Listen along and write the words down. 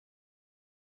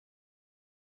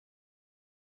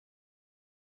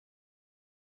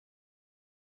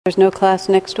There's no class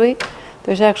next week.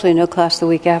 There's actually no class the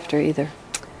week after either.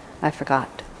 I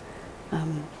forgot.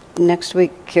 Next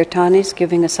week, Kirtani's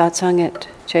giving a satsang at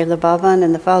Chela Bhavan,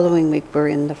 and the following week we're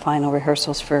in the final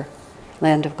rehearsals for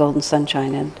Land of Golden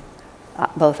Sunshine, and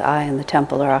both I and the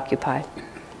temple are occupied.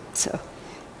 So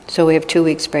we have 2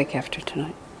 weeks break after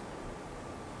tonight.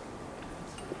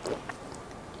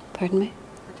 Pardon me?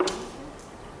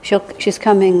 She's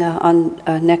coming on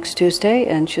next Tuesday,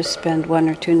 and she'll spend 1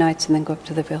 or 2 nights and then go up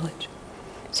to the village.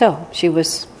 So she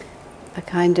was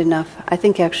kind enough. I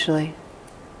think actually,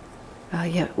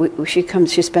 she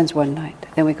comes. She spends 1 night,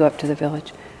 then we go up to the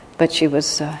village. But she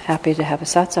was happy to have a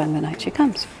satsang the night she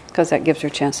comes, because that gives her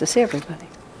a chance to see everybody.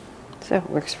 So it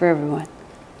works for everyone.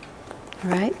 All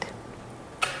right.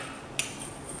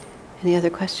 Any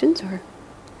other questions or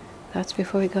thoughts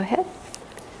before we go ahead?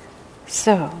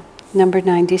 So. Number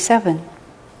 97.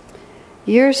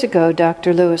 Years ago,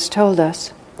 Dr. Lewis told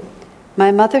us,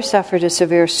 my mother suffered a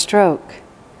severe stroke.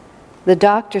 The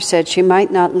doctor said she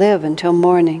might not live until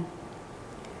morning.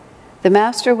 The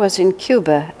master was in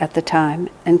Cuba at the time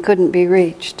and couldn't be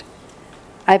reached.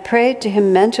 I prayed to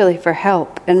him mentally for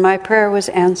help, and my prayer was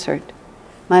answered.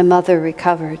 My mother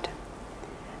recovered.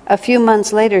 A few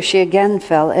months later, she again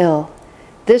fell ill.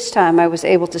 This time I was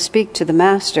able to speak to the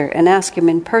Master and ask him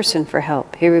in person for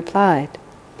help. He replied,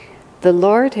 the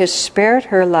Lord has spared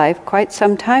her life quite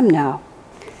some time now.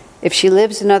 If she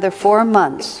lives another 4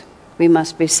 months, we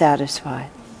must be satisfied.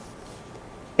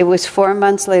 It was 4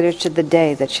 months later to the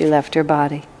day that she left her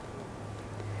body.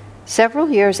 Several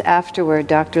years afterward,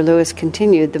 Dr. Lewis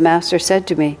continued, the Master said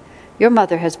to me, your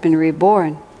mother has been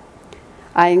reborn.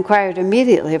 I inquired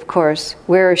immediately, of course,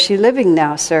 where is she living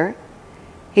now, sir?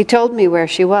 He told me where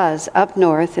she was, up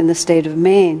north in the state of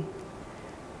Maine.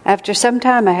 After some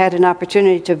time, I had an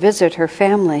opportunity to visit her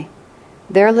family.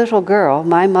 Their little girl,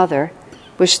 my mother,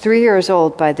 was 3 years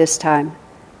old by this time.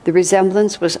 The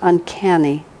resemblance was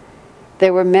uncanny.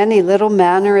 There were many little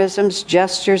mannerisms,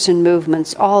 gestures, and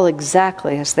movements, all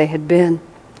exactly as they had been.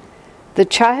 The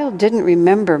child didn't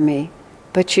remember me,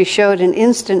 but she showed an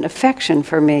instant affection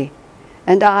for me.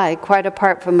 And I, quite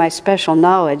apart from my special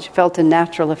knowledge, felt a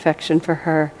natural affection for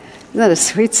her. Isn't that a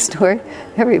sweet story?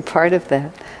 Every part of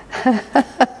that.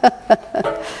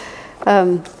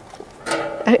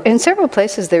 In several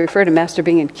places they refer to Master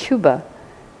being in Cuba.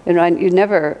 I don't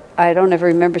ever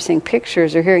remember seeing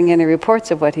pictures or hearing any reports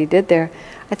of what he did there.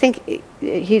 I think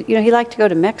he liked to go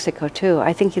to Mexico too.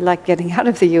 I think he liked getting out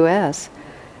of the U.S.,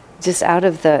 just out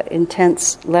of the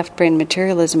intense left-brain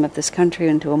materialism of this country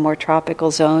into a more tropical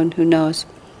zone, who knows.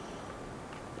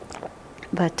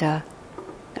 But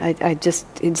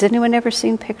has anyone ever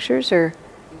seen pictures or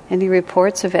any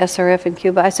reports of SRF in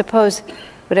Cuba? I suppose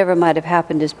whatever might have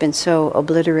happened has been so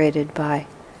obliterated by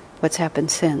what's happened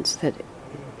since that...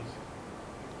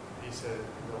 He said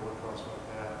no one crossed my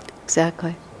path.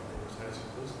 Exactly.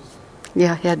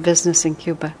 Yeah, he had business in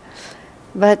Cuba.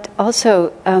 But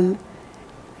also...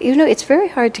 it's very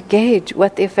hard to gauge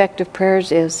what the effect of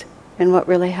prayers is and what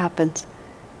really happens.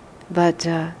 But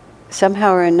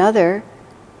somehow or another,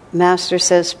 Master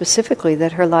says specifically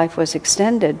that her life was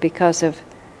extended because of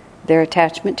their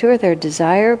attachment to her, their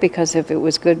desire, because of it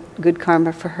was good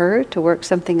karma for her to work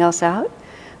something else out.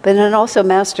 But then also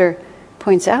Master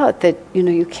points out that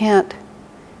you can't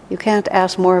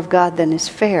ask more of God than is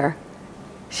fair.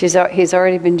 He's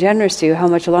already been generous to you. How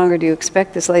much longer do you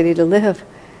expect this lady to live?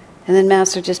 And then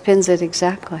Master just pins it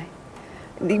exactly.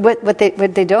 What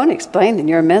they don't explain, and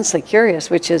you're immensely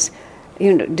curious, which is,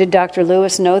 did Dr.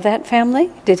 Lewis know that family?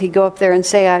 Did he go up there and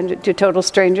say to total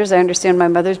strangers, I understand my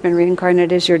mother's been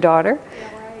reincarnated as your daughter?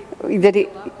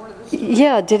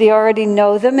 Yeah, right. Did he already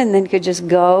know them and then could just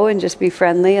go and just be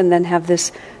friendly and then have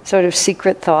this sort of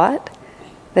secret thought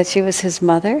that she was his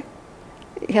mother?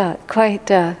 Yeah, quite...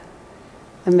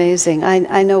 amazing.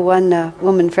 I know one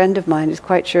woman friend of mine is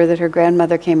quite sure that her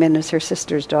grandmother came in as her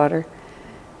sister's daughter.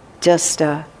 Just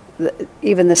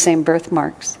even the same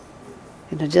birthmarks.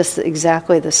 Just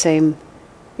exactly the same.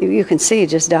 You can see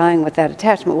just dying with that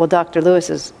attachment. Well, Dr.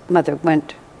 Lewis's mother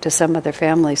went to some other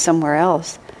family somewhere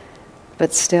else.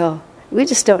 But still, we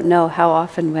just don't know how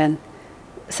often when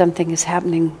something is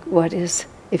happening, what is,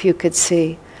 if you could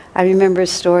see. I remember a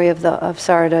story of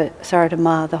Sarada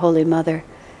Ma, the Holy Mother.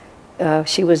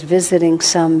 She was visiting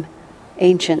some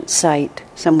ancient site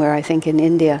somewhere, I think in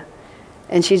India,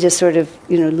 and she just sort of,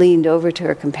 leaned over to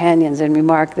her companions and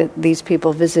remarked that these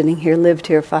people visiting here lived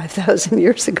here 5,000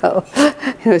 years ago.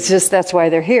 It's just that's why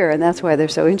they're here, and that's why they're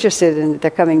so interested, and they're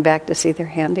coming back to see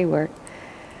their handiwork.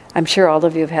 I'm sure all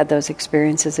of you have had those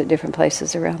experiences at different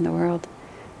places around the world.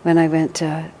 When I went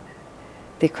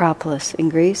the Acropolis in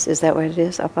Greece. Is that where it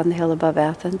is? Up on the hill above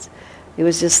Athens. It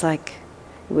was just like,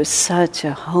 it was such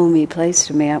a homey place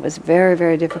to me. It was very,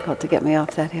 very difficult to get me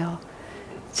off that hill.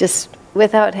 Just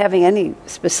without having any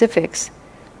specifics,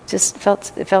 just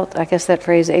it felt, I guess that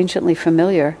phrase, anciently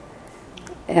familiar,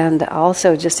 and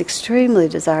also just extremely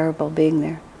desirable being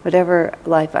there. Whatever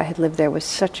life I had lived there was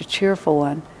such a cheerful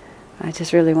one. I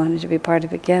just really wanted to be part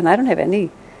of it again. I don't have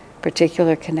any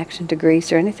particular connection to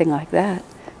Greece or anything like that,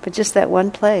 but just that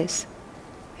one place,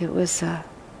 it was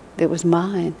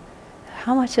mine.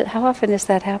 How often is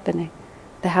that happening?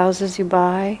 The houses you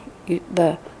buy,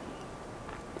 the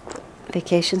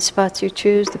vacation spots you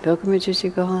choose, the pilgrimages you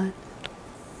go on.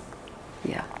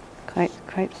 Yeah,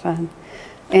 quite fun.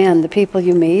 And the people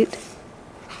you meet.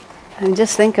 And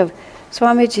just think of,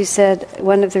 Swamiji said,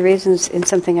 one of the reasons, in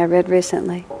something I read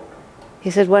recently, he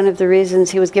said one of the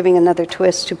reasons he was giving another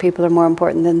twist to people are more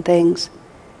important than things.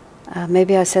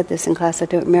 Maybe I said this in class, I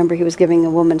don't remember. He was giving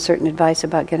a woman certain advice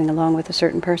about getting along with a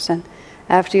certain person.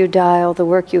 After you die, all the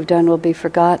work you've done will be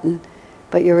forgotten,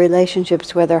 but your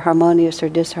relationships, whether harmonious or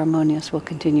disharmonious, will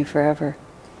continue forever.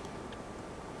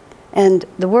 And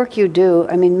the work you do,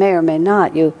 I mean, may or may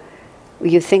not, you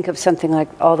think of something like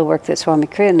all the work that Swami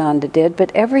Kriyananda did,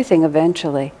 but everything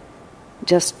eventually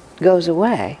just goes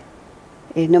away,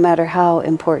 no matter how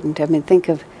important. I mean, think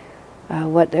of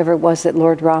whatever it was that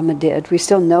Lord Rama did. We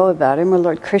still know about him, or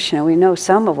Lord Krishna. We know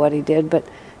some of what he did, but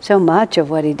so much of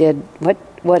what he did,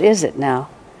 what is it now?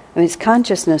 I mean, his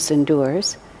consciousness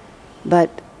endures,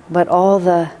 but all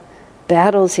the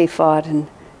battles he fought, and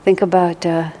think about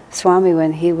Swami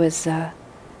when he was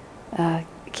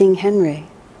King Henry.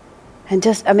 And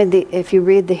just, I mean, if you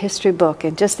read the history book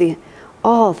and just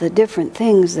all the different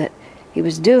things that he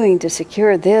was doing to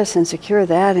secure this and secure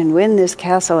that and win this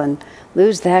castle and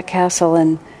lose that castle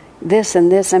and this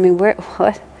and this. I mean,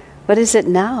 what is it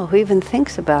now? Who even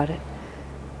thinks about it?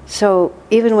 So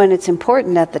even when it's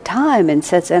important at the time and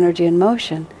sets energy in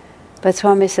motion, but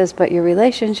Swami says, but your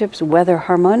relationships, whether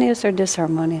harmonious or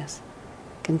disharmonious,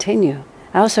 continue.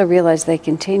 I also realize they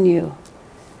continue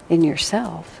in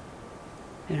yourself.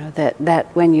 You know,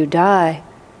 that when you die,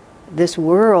 this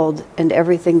world and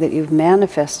everything that you've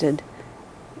manifested,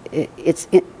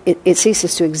 it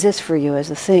ceases to exist for you as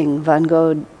a thing. Van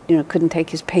Gogh, couldn't take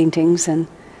his paintings, and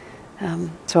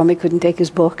Swami couldn't take his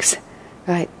books,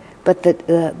 right? But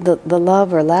the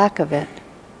love or lack of it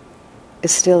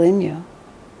is still in you.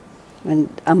 And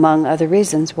among other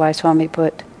reasons why Swami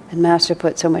and Master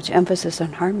put so much emphasis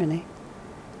on harmony.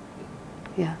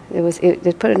 Yeah,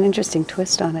 it put an interesting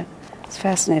twist on it. I was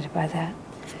fascinated by that.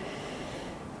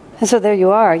 And so there you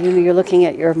are. You're looking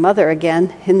at your mother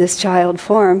again in this child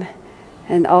form,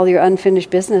 and all your unfinished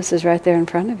business is right there in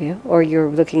front of you. Or you're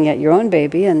looking at your own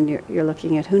baby, and you're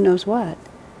looking at who knows what.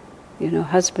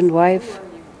 Husband, wife.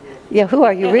 Yeah, who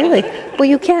are you really? Well,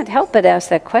 you can't help but ask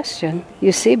that question.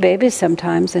 You see babies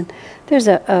sometimes, and there's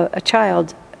a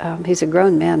child, he's a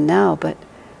grown man now, but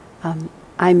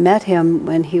I met him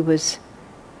when he was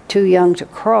too young to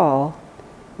crawl,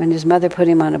 when his mother put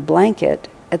him on a blanket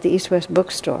at the East-West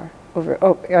bookstore.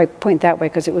 I point that way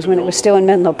because it was when it was still in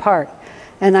Menlo Park.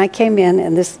 And I came in,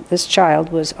 and this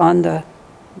child was on the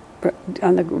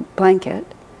blanket.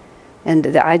 And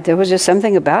there was just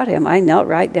something about him. I knelt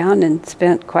right down and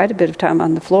spent quite a bit of time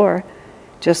on the floor.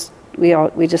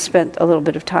 We just spent a little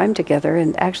bit of time together,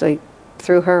 and actually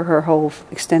through her whole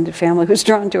extended family was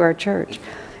drawn to our church.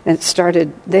 And it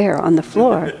started there on the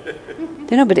floor.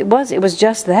 But it was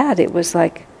just that. It was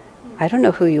like, I don't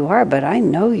know who you are, but I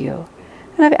know you.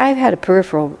 And I've had a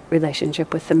peripheral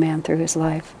relationship with the man through his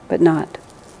life, but not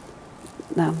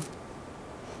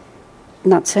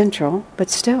central,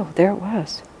 but still, there it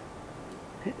was.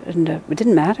 And it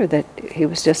didn't matter that he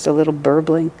was just a little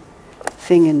burbling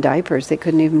thing in diapers that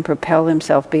couldn't even propel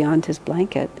himself beyond his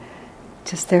blanket.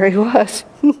 Just there he was.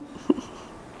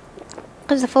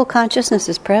 Because the full consciousness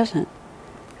is present.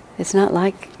 It's not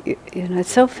like,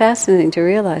 it's so fascinating to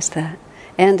realize that.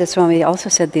 And as Swami also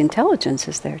said, the intelligence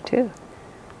is there too.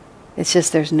 It's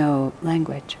just there's no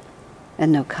language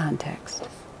and no context.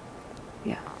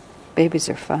 Yeah, babies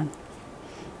are fun.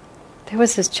 There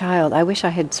was this child, I wish I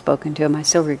had spoken to him, I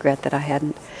still regret that I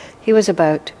hadn't. He was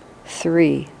about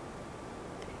 3,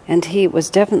 and he was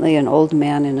definitely an old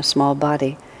man in a small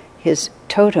body. His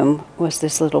totem was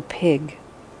this little pig.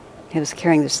 He was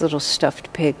carrying this little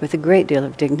stuffed pig with a great deal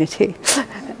of dignity,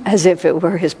 as if it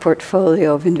were his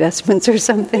portfolio of investments or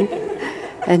something.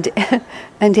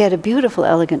 And he had a beautiful,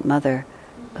 elegant mother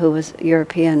who was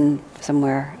European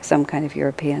somewhere, some kind of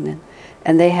European,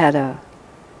 and they had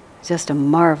just a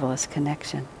marvelous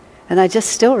connection. And I just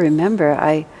still remember,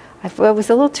 I I was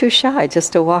a little too shy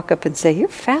just to walk up and say, "You're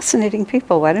fascinating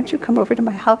people. Why don't you come over to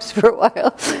my house for a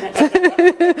while?"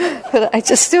 But I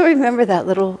just still remember that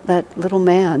little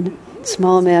man,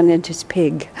 small man and his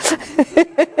pig.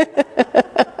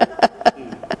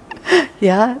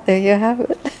 Yeah, there you have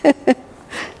it.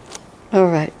 All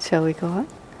right, shall we go on?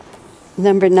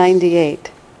 Number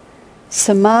 98.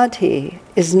 Samadhi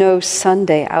is no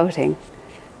Sunday outing,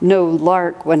 no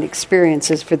lark one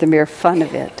experiences for the mere fun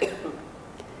of it.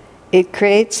 It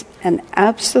creates an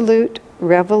absolute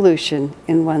revolution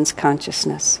in one's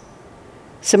consciousness.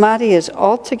 Samadhi is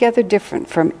altogether different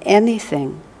from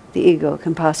anything the ego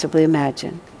can possibly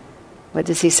imagine. What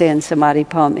does he say in Samadhi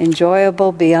poem?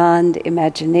 Enjoyable beyond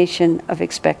imagination of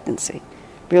expectancy.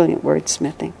 Brilliant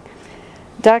wordsmithing.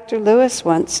 Dr. Lewis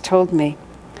once told me,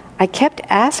 I kept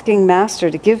asking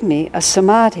Master to give me a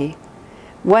samadhi.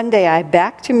 One day I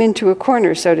backed him into a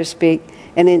corner, so to speak,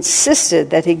 and insisted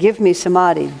that he give me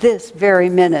samadhi this very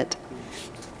minute.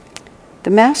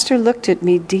 The Master looked at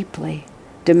me deeply,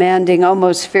 demanding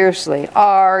almost fiercely,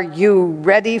 "Are you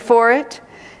ready for it?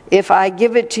 If I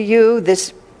give it to you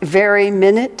this very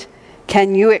minute,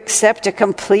 can you accept a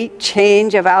complete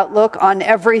change of outlook on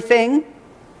everything?"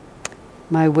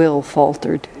 My will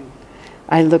faltered.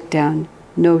 I looked down.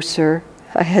 "No, sir,"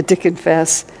 I had to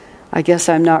confess. "I guess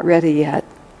I'm not ready yet."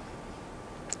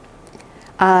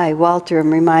 I, Walter,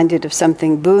 am reminded of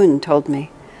something Boone told me.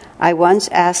 I once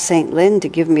asked St. Lin to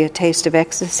give me a taste of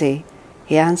ecstasy.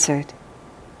 He answered,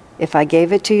 "If I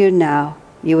gave it to you now,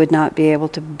 you would not be able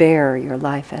to bear your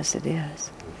life as it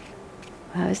is."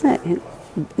 Wow, isn't it?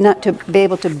 Not to be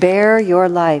able to bear your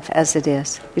life as it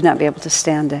is. You'd not be able to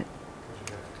stand it.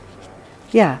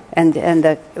 Yeah, and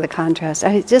the contrast.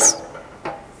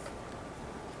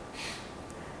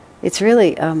 It's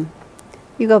really,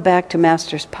 you go back to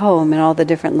Master's poem and all the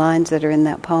different lines that are in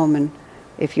that poem, and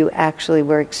if you actually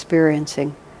were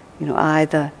experiencing, I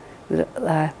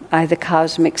the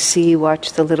cosmic sea,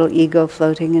 watch the little ego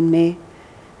floating in me.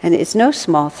 And it's no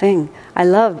small thing. I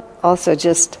love also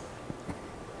just,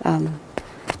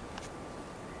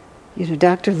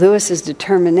 Dr. Lewis's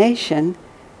determination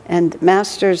and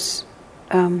Master's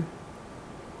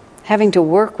having to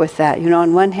work with that.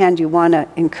 On one hand you want to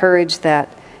encourage that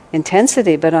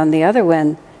intensity, but on the other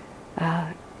one,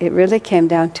 it really came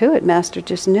down to it. Master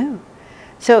just knew.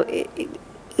 So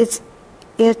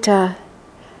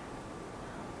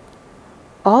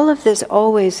all of this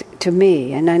always, to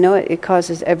me, and I know it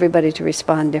causes everybody to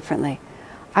respond differently,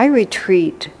 I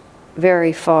retreat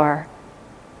very far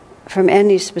from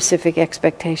any specific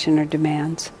expectation or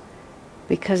demands,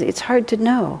 because it's hard to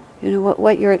know,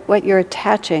 what you're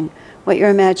attaching, what your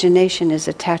imagination is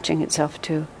attaching itself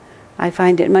to. I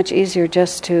find it much easier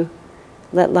just to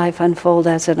let life unfold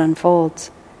as it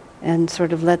unfolds and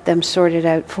sort of let them sort it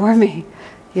out for me.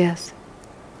 Yes?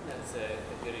 That's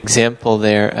a good example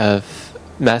there of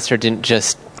Master didn't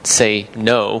just say,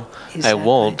 "No, exactly. I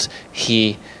won't."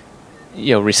 He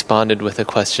responded with a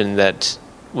question that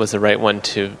was the right one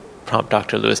to prompt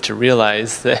Dr. Lewis to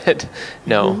realize that,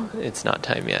 no, it's not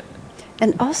time yet.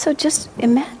 And also just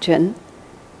imagine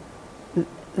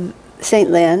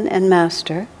St. Lin and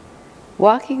Master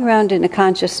walking around in a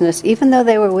consciousness, even though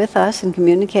they were with us and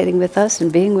communicating with us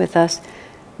and being with us,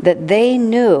 that they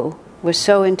knew was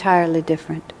so entirely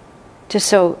different. Just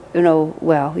so,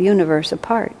 universe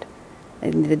apart.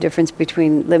 And the difference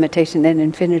between limitation and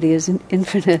infinity is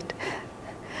infinite.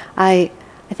 I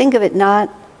think of it not,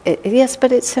 yes,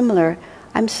 but it's similar.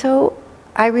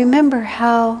 I remember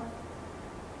how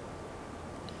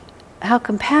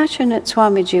compassionate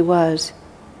Swamiji was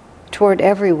toward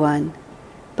everyone,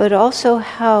 but also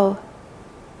how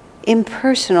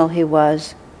impersonal he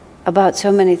was about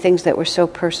so many things that were so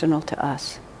personal to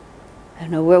us.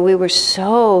 Where we were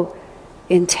so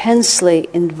intensely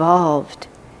involved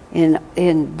in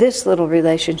this little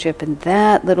relationship and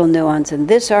that little nuance and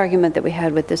this argument that we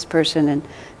had with this person and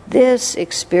this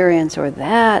experience or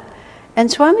that. And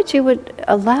Swamiji would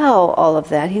allow all of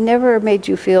that. He never made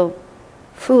you feel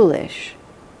foolish.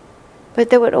 But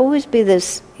there would always be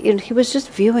this, he was just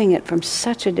viewing it from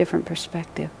such a different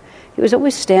perspective. He was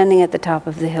always standing at the top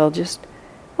of the hill just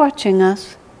watching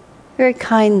us, very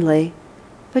kindly,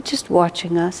 but just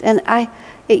watching us. And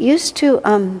it used to,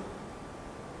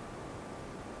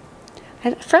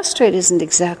 frustrate isn't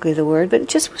exactly the word, but it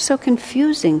just was so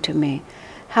confusing to me.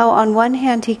 How on one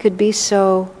hand he could be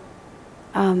so,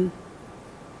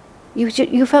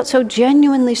 you felt so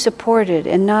genuinely supported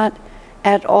and not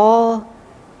at all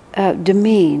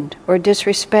demeaned or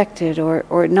disrespected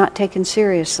or not taken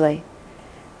seriously.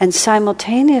 And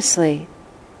simultaneously,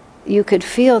 you could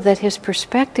feel that his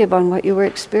perspective on what you were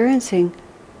experiencing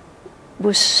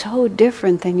was so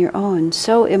different than your own,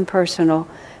 so impersonal,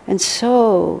 and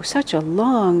such a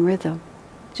long rhythm,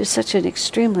 just such an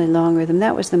extremely long rhythm.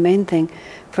 That was the main thing.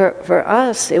 For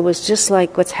us, it was just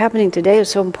like what's happening today is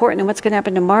so important, and what's going to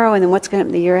happen tomorrow, and then what's going to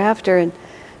happen the year after. And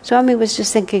Swami was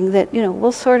just thinking that,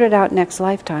 we'll sort it out next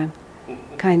lifetime,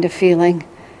 kind of feeling.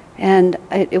 And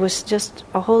it was just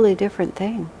a wholly different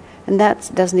thing. And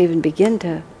that doesn't even begin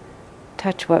to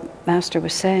touch what Master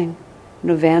was saying.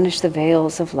 Vanished the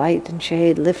veils of light and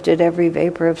shade, lifted every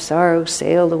vapor of sorrow,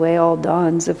 sailed away all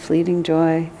dawns of fleeting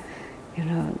joy.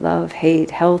 Love,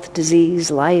 hate, health, disease,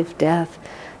 life, death,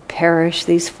 perish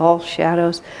these false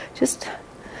shadows. Just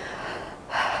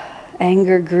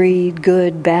anger, greed,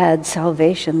 good, bad,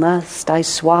 salvation, lust. I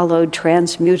swallowed,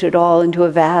 transmuted all into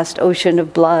a vast ocean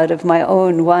of blood of my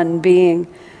own one being.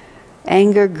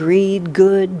 Anger, greed,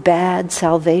 good, bad,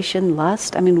 salvation,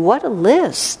 lust. What a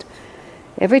list.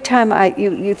 Every time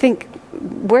you think,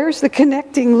 where's the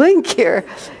connecting link here?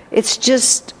 It's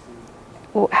just,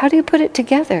 how do you put it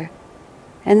together?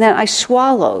 And then I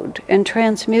swallowed and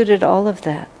transmuted all of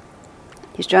that.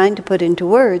 He's trying to put into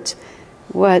words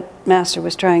what Master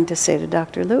was trying to say to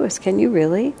Dr. Lewis. Can you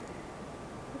really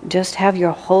just have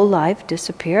your whole life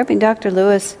disappear? Dr.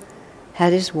 Lewis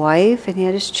had his wife and he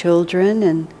had his children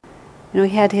and, he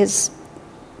had his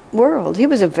world. He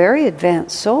was a very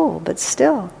advanced soul, but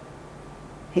still,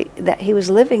 he was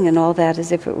living in all that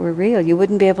as if it were real. You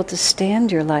wouldn't be able to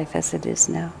stand your life as it is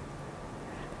now.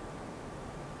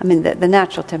 The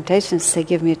natural temptation is to say,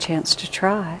 give me a chance to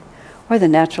try. Or the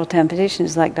natural temptation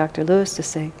is like Dr. Lewis to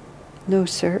say, no,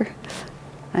 sir,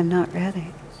 I'm not ready.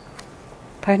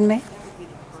 Pardon me?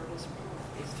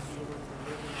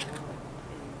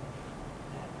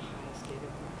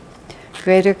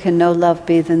 Greater can no love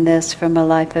be than this from a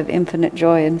life of infinite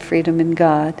joy and freedom in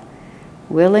God,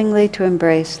 willingly to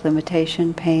embrace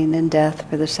limitation, pain, and death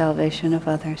for the salvation of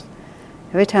others.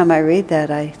 Every time I read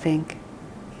that, I think,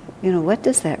 what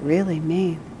does that really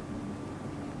mean?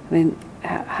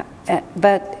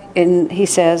 But he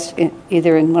says,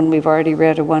 either in one we've already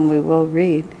read or one we will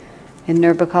read, in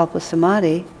Nirvikalpa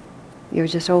Samadhi, you're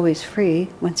just always free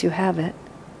once you have it.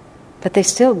 But they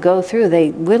still go through, they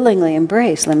willingly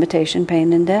embrace limitation,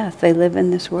 pain, and death. They live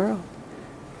in this world.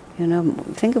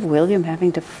 Think of William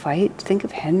having to fight. Think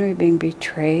of Henry being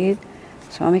betrayed.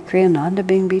 Swami Kriyananda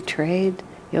being betrayed.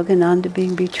 Yogananda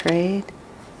being betrayed.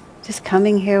 Just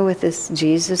coming here with this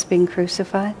Jesus being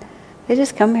crucified. They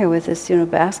just come here with this,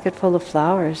 basket full of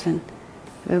flowers, and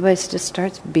everybody just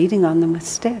starts beating on them with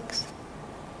sticks.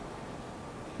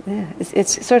 Yeah,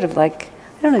 it's sort of like,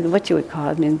 I don't know what you would call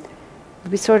it. It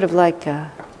would be sort of like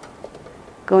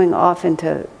going off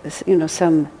into,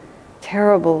 some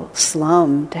terrible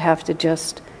slum to have to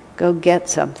just go get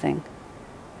something.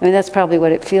 That's probably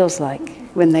what it feels like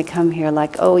when they come here,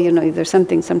 like, there's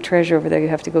some treasure over there you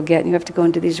have to go get, and you have to go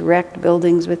into these wrecked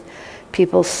buildings with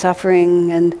people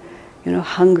suffering and,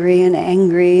 hungry and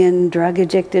angry and drug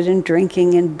addicted and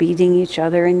drinking and beating each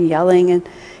other and yelling, and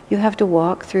you have to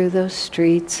walk through those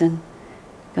streets and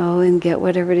go and get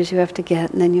whatever it is you have to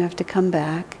get, and then you have to come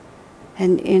back.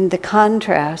 And in the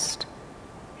contrast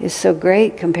is so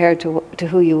great compared to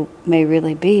who you may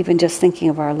really be, even just thinking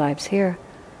of our lives here.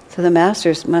 So the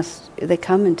masters they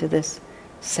come into this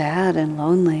sad and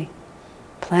lonely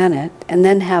planet, and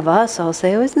then have us all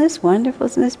say, isn't this wonderful,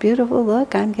 isn't this beautiful,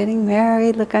 look, I'm getting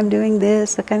married, look, I'm doing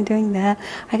this, look, I'm doing that,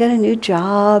 I got a new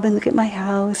job, and look at my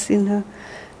house, The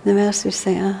masters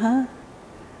say,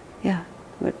 yeah,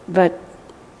 but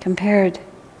compared...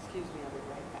 Excuse me, I'll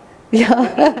be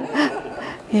right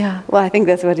back. Yeah, well, I think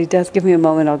that's what he does. Give me a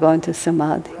moment, I'll go into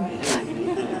samadhi.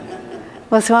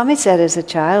 Well, Swami said as a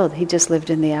child, he just lived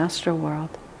in the astral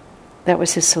world. That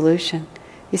was his solution.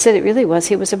 He said it really was.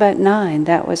 He was about 9.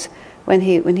 That was when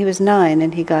he was 9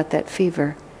 and he got that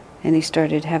fever and he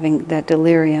started having that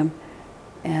delirium.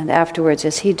 And afterwards,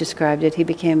 as he described it, he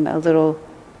became a little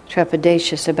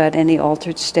trepidatious about any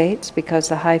altered states because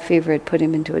the high fever had put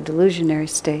him into a delusionary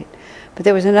state. But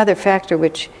there was another factor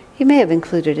which he may have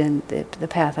included in the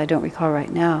path, I don't recall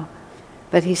right now.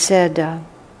 But he said,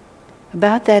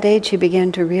 about that age he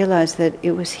began to realize that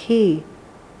it was he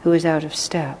who was out of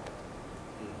step.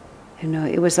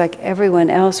 It was like everyone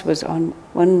else was on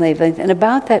one wavelength. And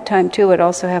about that time too, what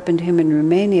also happened to him in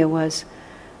Romania was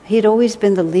he'd always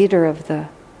been the leader of the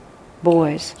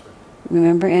boys,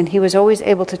 remember? And he was always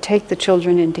able to take the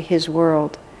children into his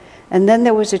world. And then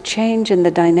there was a change in the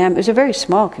dynamic. It was a very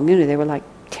small community. There were like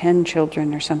 10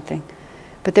 children or something.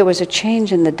 But there was a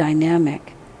change in the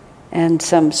dynamic. And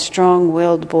some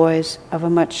strong-willed boys of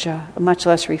a much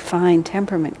less refined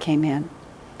temperament came in.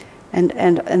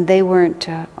 And they weren't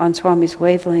on Swami's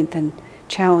wavelength and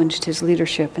challenged his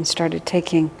leadership and started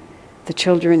taking the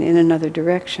children in another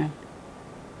direction.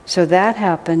 So that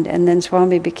happened, and then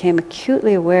Swami became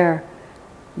acutely aware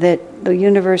that the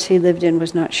universe he lived in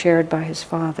was not shared by his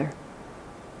father.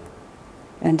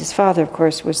 And his father, of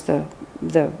course, was the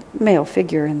male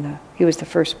figure he was the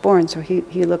firstborn, so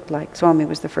he looked like Swami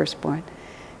was the firstborn.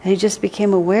 And he just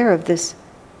became aware of this.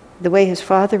 The way his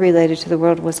father related to the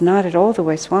world was not at all the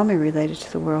way Swami related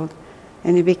to the world.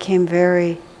 And he became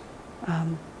very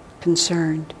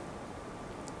concerned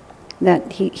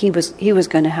that he was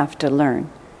going to have to learn.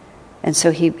 And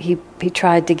so he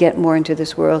tried to get more into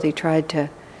this world. He tried to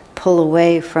pull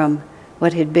away from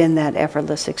what had been that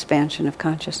effortless expansion of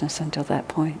consciousness until that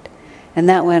point. And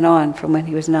that went on from when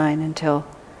he was 9 until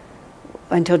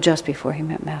just before he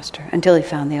met Master, until he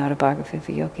found the autobiography of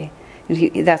a yogi.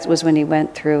 And that was when he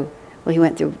went through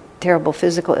terrible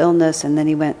physical illness, and then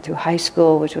he went through high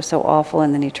school, which was so awful,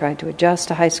 and then he tried to adjust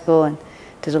to high school and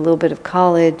did a little bit of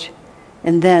college,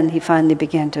 and then he finally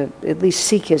began to at least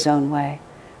seek his own way.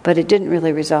 But it didn't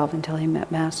really resolve until he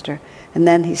met Master. And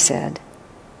then he said,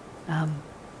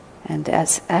 and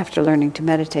after learning to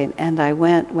meditate,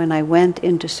 when I went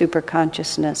into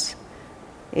superconsciousness,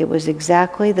 it was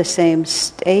exactly the same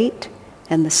state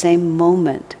and the same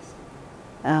moment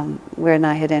when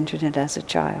I had entered it as a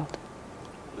child.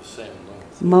 The same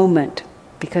moment,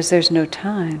 because there's no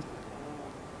time.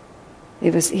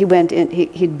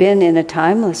 He'd been in a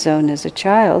timeless zone as a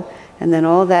child, and then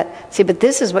all that. See, but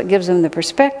this is what gives him the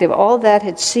perspective. All that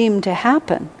had seemed to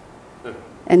happen.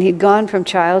 And he'd gone from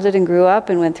childhood and grew up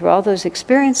and went through all those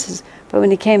experiences, but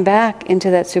when he came back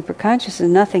into that superconsciousness,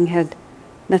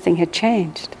 nothing had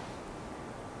changed.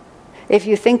 If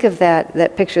you think of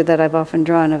that picture that I've often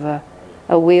drawn of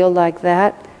a wheel like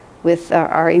that, with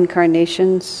our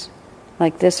incarnations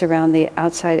like this around the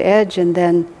outside edge, and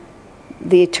then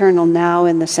the eternal now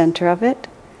in the center of it,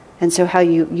 and so how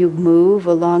you move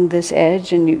along this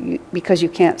edge, and you because you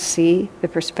can't see the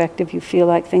perspective, you feel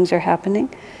like things are happening.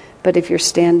 But if you're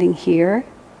standing here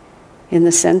in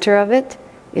the center of it,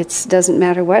 it doesn't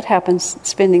matter what happens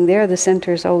spinning there, the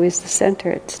center is always the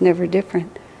center. It's never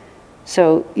different.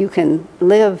 So you can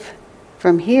live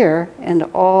from here, and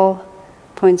all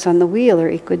points on the wheel are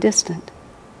equidistant.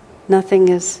 Nothing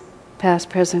is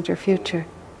past, present, or future.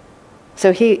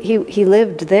 So he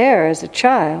lived there as a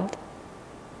child,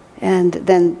 and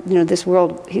then this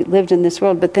world, he lived in this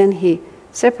world, but then he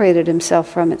separated himself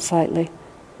from it slightly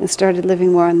and started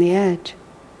living more on the edge.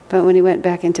 But when he went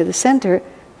back into the center,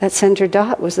 that center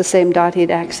dot was the same dot he'd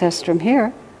accessed from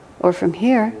here, or from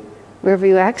here. Wherever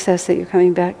you access it, you're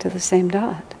coming back to the same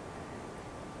dot.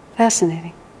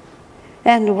 Fascinating.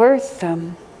 And worth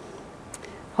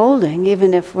holding,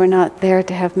 even if we're not there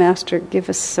to have Master give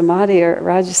us samadhi, or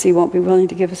Rajasi won't be willing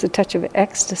to give us a touch of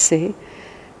ecstasy.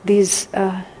 These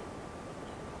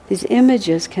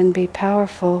images can be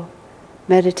powerful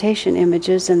meditation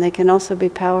images, and they can also be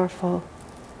powerful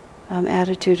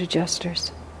attitude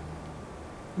adjusters.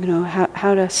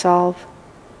 How to solve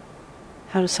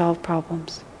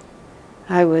problems.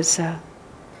 I was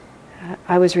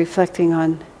reflecting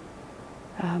on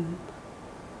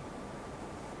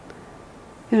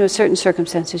certain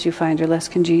circumstances you find are less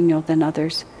congenial than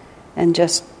others, and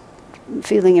just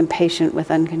feeling impatient with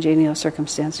uncongenial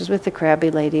circumstances, with the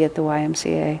crabby lady at the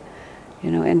YMCA,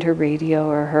 and her radio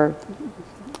or her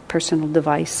personal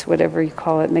device, whatever you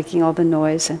call it, making all the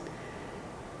noise. And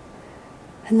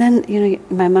then,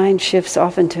 my mind shifts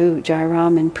often to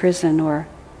Jairam in prison, or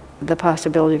the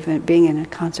possibility of it being in a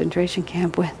concentration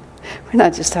camp, when we're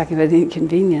not just talking about the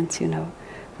inconvenience,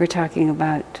 we're talking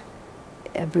about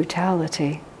a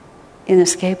brutality,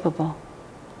 inescapable.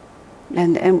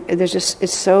 And there's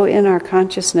it's so in our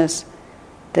consciousness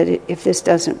that if this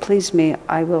doesn't please me,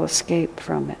 I will escape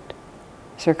from it,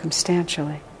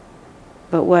 circumstantially.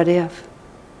 But what if?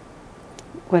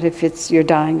 What if you're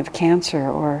dying of cancer,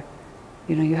 or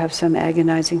you have some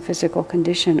agonizing physical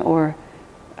condition, or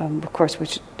of course,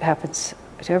 which happens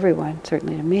to everyone,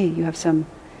 certainly to me, you have some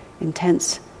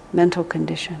intense mental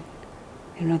condition.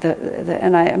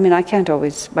 And I can't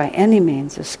always by any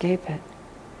means escape it.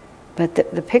 But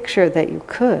the picture that you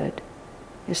could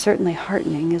is certainly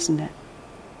heartening, isn't it?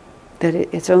 That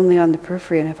it's only on the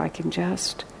periphery, and if I can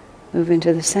just move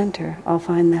into the center, I'll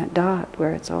find that dot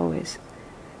where it's always.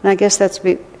 And I guess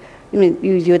you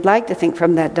would like to think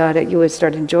from that dot you would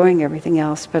start enjoying everything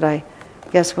else, but I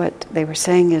guess what they were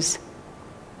saying is,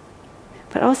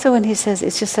 but also when he says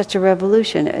it's just such a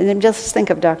revolution, and then just think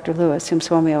of Dr. Lewis, whom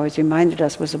Swami always reminded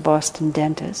us was a Boston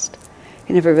dentist.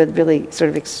 He never would really sort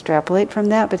of extrapolate from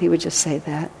that, but he would just say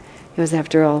that. He was,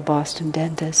 after all, a Boston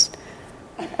dentist.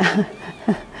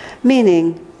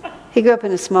 Meaning, he grew up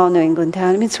in a small New England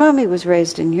town. I mean, Swami was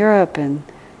raised in Europe and,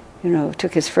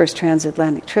 took his first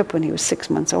transatlantic trip when he was 6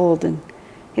 months old. And,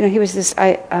 he was this,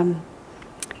 I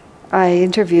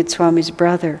interviewed Swami's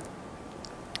brother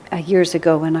years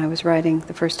ago when I was writing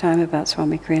the first time about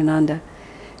Swami Kriyananda.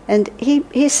 And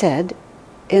he said,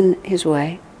 in his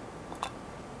way,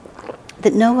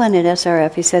 that no one at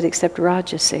SRF, he said, except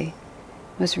Rajasi,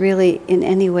 was really in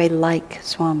any way like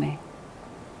Swami.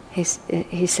 He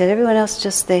said everyone else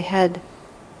just, they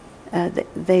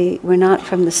were not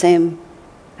from the same,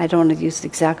 I don't want to use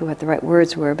exactly what the right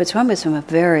words were, but Swami was from a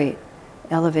very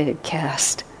elevated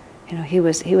caste. He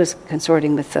was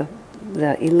consorting with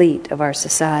the elite of our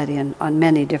society and on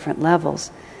many different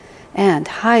levels, and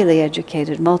highly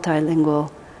educated,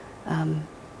 multilingual,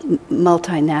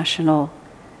 multinational,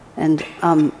 and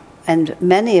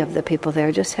many of the people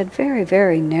there just had very,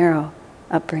 very narrow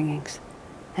upbringings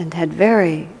and had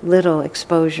very little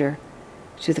exposure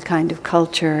to the kind of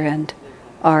culture and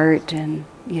art and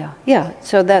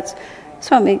so that's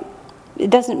Swami. It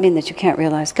doesn't mean that you can't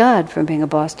realize God from being a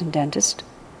Boston dentist,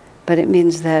 but it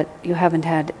means that you haven't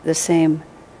had the same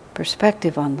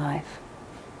perspective on life.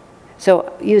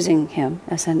 So using him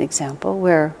as an example,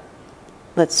 where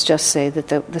let's just say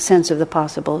that the sense of the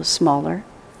possible is smaller,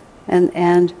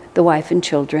 and the wife and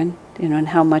children, and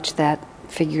how much that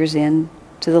figures in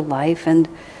to the life and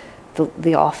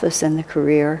the office and the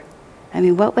career. I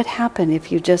mean, what would happen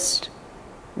if you just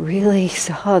really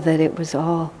saw that it was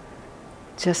all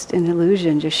just an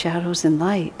illusion, just shadows and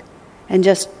light, and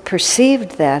just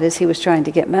perceived that as he was trying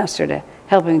to get Master to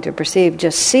help him to perceive,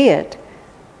 just see it,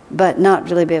 but not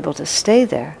really be able to stay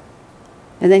there.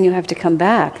 And then you have to come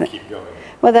back. Keep going.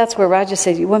 Well, that's where Raja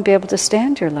said you won't be able to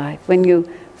stand your life when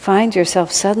you find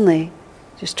yourself suddenly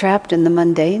just trapped in the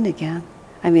mundane again.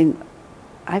 I mean,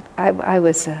 I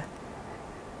was,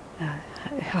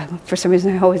 for some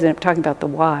reason I always end up talking about the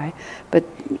why, but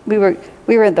we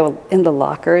were in the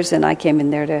lockers, and I came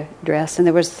in there to dress, and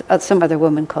there was some other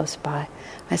woman close by.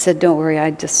 I said, "Don't worry,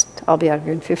 I'll be out of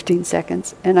here in 15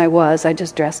 seconds." And I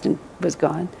just dressed and was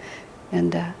gone.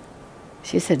 And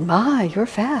she said, "Ma, you're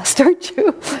fast, aren't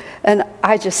you?" And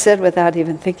I just said, without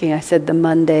even thinking, I said, "The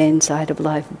mundane side of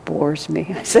life bores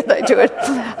me." I said,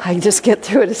 I just get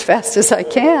through it as fast as I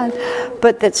can.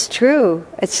 But that's true.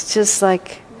 It's just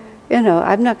like,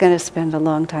 I'm not going to spend a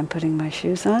long time putting my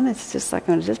shoes on. It's just like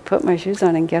I'm going to just put my shoes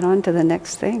on and get on to the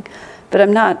next thing. But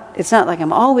it's not like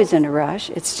I'm always in a rush.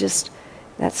 It's just,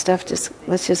 that stuff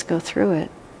let's just go through it.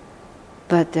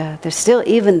 But there's still,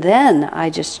 even then, I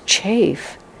just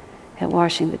chafe at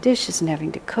washing the dishes and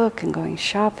having to cook and going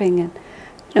shopping. And,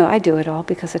 I do it all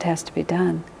because it has to be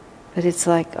done. But it's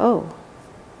like, oh,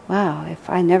 wow, if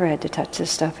I never had to touch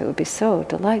this stuff, it would be so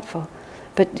delightful.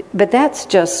 But that's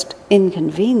just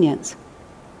inconvenience.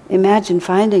 Imagine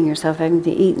finding yourself having to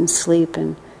eat and sleep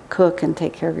and cook and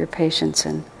take care of your patients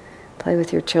and play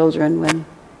with your children when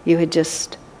you had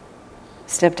just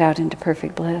stepped out into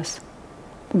perfect bliss,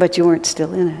 but you weren't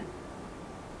still in it.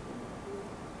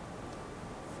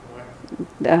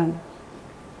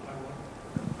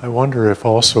 I wonder if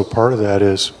also part of that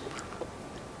is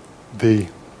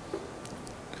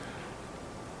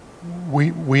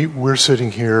we're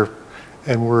sitting here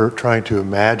and we're trying to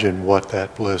imagine what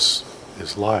that bliss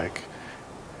is like,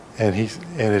 and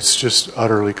it's just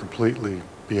utterly, completely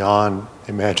beyond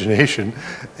imagination,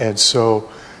 and so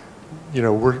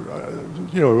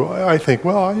I think,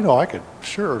 well, I could,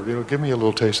 sure, give me a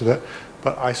little taste of that,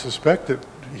 but I suspect that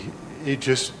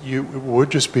it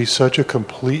would just be such a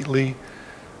completely,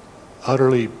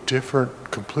 utterly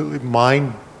different, completely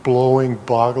mind-blowing,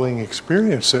 boggling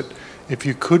experience that if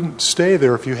you couldn't stay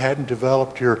there, if you hadn't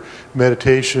developed your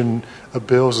meditation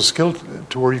abilities, a skill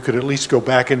to where you could at least go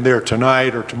back in there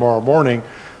tonight or tomorrow morning,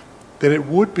 then it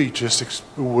would be it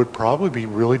would probably be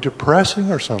really depressing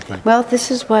or something. Well,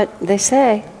 this is what they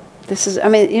say. This is a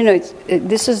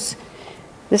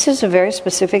very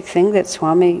specific thing that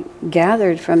Swami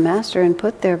gathered from Master and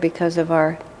put there because of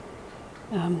our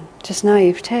just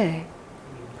naivete.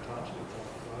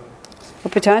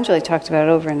 Well, Patanjali talked about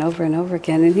it over and over and over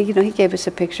again, and he gave us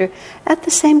a picture at the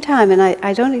same time, and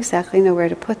I don't exactly know where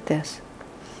to put this.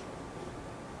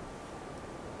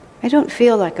 I don't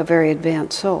feel like a very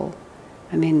advanced soul.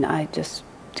 I mean, I just,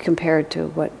 compared to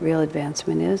what real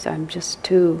advancement is, I have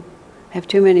too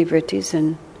many vrittis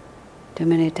and too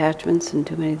many attachments and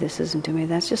too many thises and too many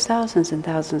that's, just thousands and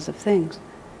thousands of things.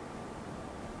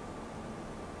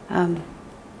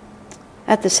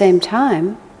 At the same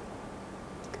time,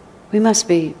 we must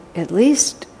be at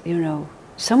least,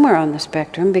 somewhere on the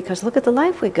spectrum, because look at the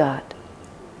life we got.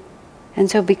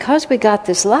 And so because we got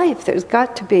this life, there's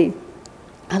got to be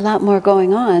a lot more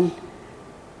going on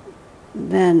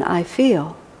than I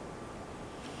feel.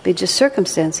 But just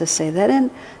circumstances say that.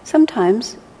 And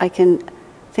sometimes I can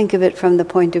think of it from the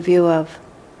point of view of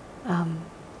a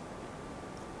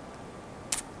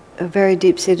very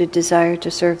deep-seated desire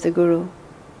to serve the Guru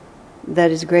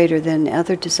that is greater than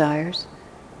other desires.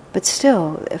 But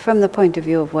still, from the point of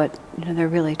view of what they're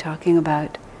really talking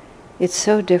about, it's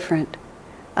so different.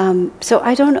 So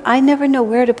I never know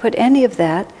where to put any of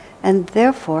that, and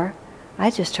therefore, I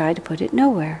just try to put it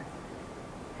nowhere.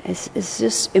 It's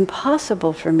just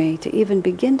impossible for me to even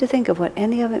begin to think of what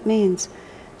any of it means.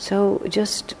 So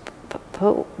just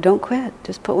don't quit.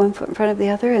 Just put one foot in front of the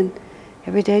other, and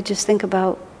every day just think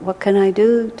about what can I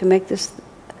do to make this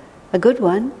a good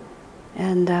one.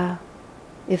 And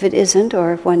if it isn't,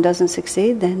 or if one doesn't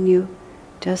succeed, then you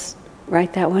just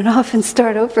write that one off and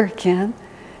start over again.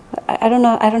 I don't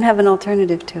know. I don't have an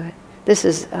alternative to it. This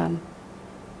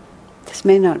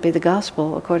may not be the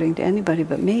gospel according to anybody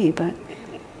but me, but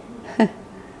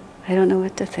I don't know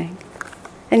what to think.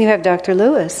 And you have Dr.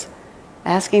 Lewis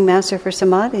asking Master for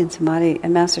samadhi,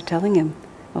 and Master telling him,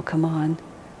 "Oh, come on,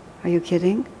 are you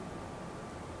kidding?"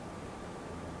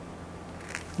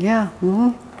 Yeah.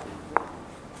 Mm-hmm.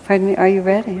 Pardon me. Are you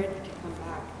ready? Ready to come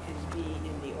back and be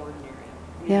in the ordinary.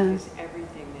 Yeah. Because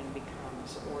everything then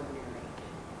becomes ordinary,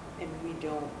 and we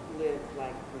don't live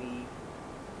like we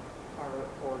are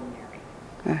ordinary.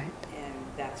 Right. And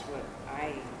that's what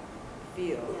I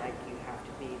feel like you have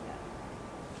to be then.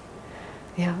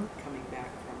 Yeah. Coming back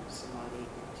from samadhi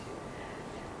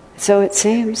to. So it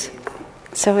seems.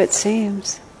 So it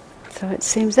seems. So it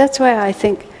seems. That's why I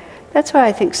think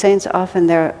saints often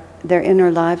their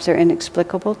inner lives are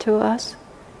inexplicable to us,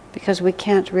 because we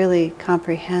can't really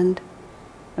comprehend.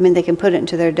 I mean, they can put it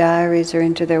into their diaries or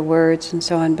into their words and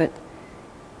so on, but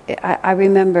I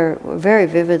remember very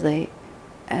vividly,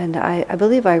 and I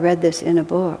believe I read this in a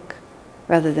book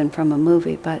rather than from a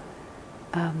movie, but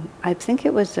I think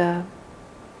it was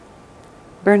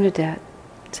Bernadette,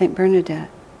 Saint Bernadette,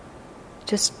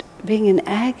 just being in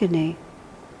agony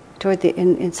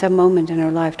in some moment in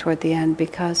her life toward the end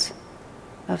because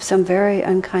of some very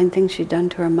unkind thing she'd done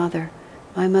to her mother.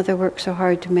 My mother worked so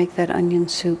hard to make that onion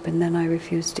soup, and then I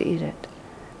refused to eat it.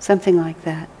 Something like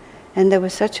that. And there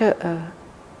was such an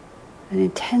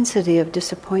intensity of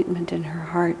disappointment in her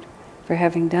heart for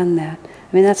having done that.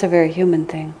 I mean, that's a very human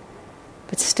thing.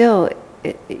 But still,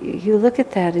 you look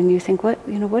at that and you think,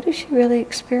 what is she really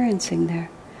experiencing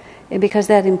there? And because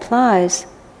that implies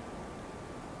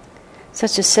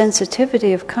such a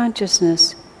sensitivity of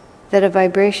consciousness that a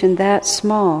vibration that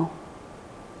small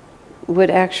would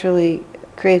actually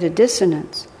create a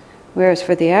dissonance. Whereas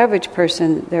for the average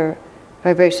person, their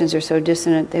vibrations are so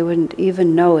dissonant they wouldn't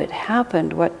even know it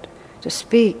happened, what to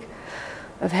speak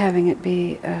of having it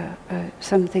be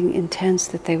something intense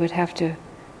that they would have to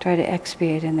try to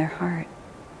expiate in their heart.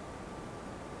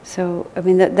 So, I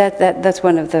mean, that's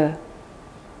one of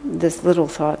this little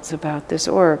thoughts about this.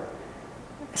 Or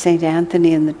St.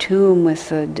 Anthony in the tomb with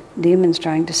the demons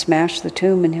trying to smash the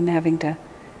tomb and him having to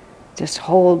just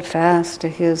hold fast to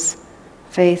his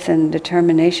faith and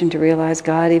determination to realize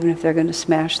God, even if they're going to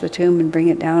smash the tomb and bring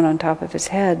it down on top of his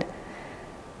head.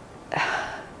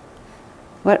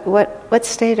 What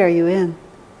state are you in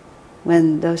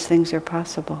when those things are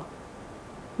possible?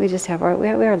 We just have we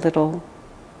are little.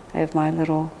 I have my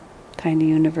little tiny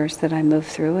universe that I move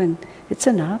through, and it's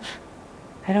enough.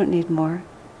 I don't need more.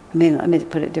 I mean, let me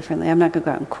put it differently. I'm not going to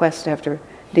go out and quest after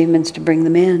demons to bring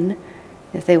them in.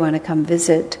 If they want to come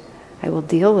visit, I will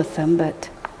deal with them, but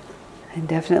I'm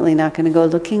definitely not going to go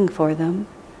looking for them.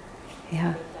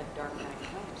 Yeah.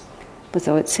 But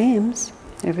so it seems.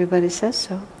 Everybody says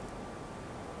so.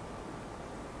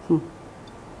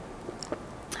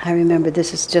 I remember,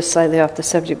 this is just slightly off the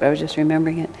subject, but I was just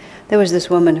remembering it. There was this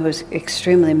woman who was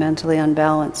extremely mentally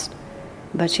unbalanced.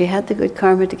 But she had the good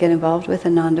karma to get involved with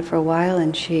Ananda for a while,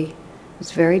 and she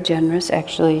was very generous.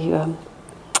 Actually,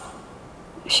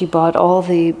 she bought all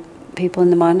the people in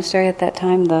the monastery at that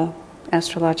time, the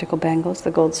astrological bangles,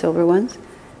 the gold silver ones.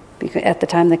 Because at the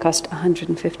time they cost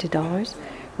 $150,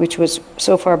 which was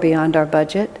so far beyond our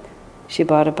budget. She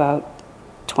bought about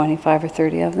 25 or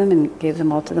 30 of them and gave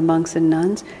them all to the monks and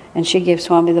nuns. And she gave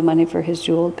Swami the money for his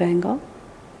jeweled bangle.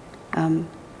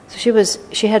 So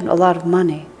she had a lot of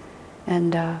money.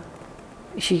 And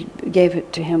she gave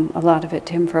it to him, a lot of it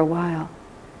to him for a while.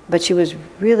 But she was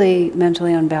really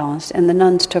mentally unbalanced, and the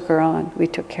nuns took her on. We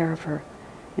took care of her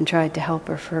and tried to help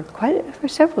her for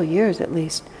several years at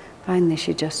least. Finally,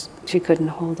 she couldn't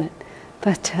hold it.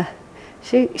 But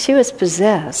she was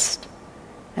possessed,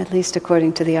 at least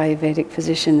according to the Ayurvedic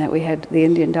physician that we had, the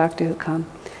Indian doctor who come.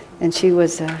 And she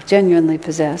was genuinely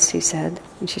possessed, he said.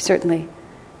 And she certainly,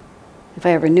 if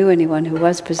I ever knew anyone who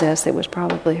was possessed, it was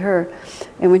probably her.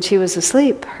 And when she was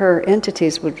asleep, her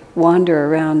entities would wander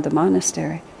around the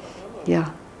monastery.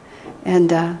 Yeah. And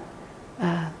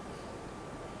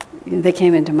they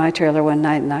came into my trailer one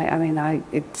night, and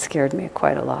it scared me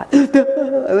quite a lot.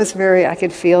 I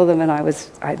could feel them, and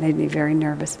it made me very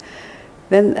nervous.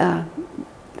 Then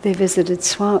they visited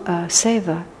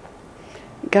Seva.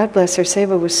 God bless her.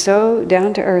 Seva was so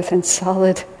down to earth and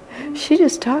solid. She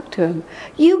just talked to him.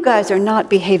 You guys are not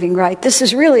behaving right. This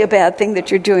is really a bad thing that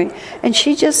you're doing. And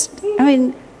she just,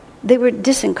 they were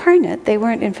disincarnate. They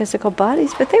weren't in physical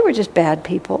bodies, but they were just bad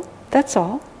people. That's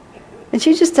all. And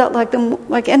she just felt like them,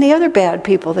 like any other bad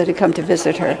people that had come to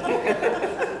visit her.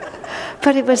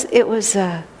 But it was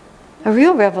a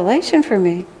real revelation for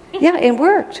me. Yeah, it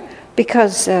worked.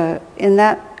 Because in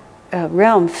that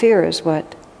realm, fear is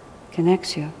what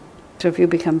connects you. So if you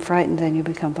become frightened, then you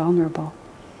become vulnerable.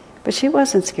 But she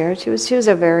wasn't scared. She was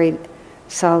a very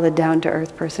solid,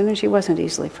 down-to-earth person, and she wasn't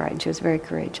easily frightened. She was very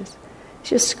courageous.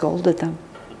 She just scolded them.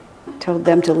 Told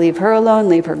them to leave her alone,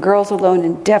 leave her girls alone,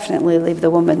 and definitely leave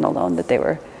the woman alone that they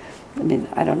were.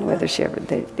 I don't know whether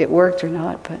it worked or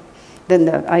not, but then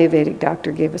the Ayurvedic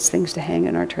doctor gave us things to hang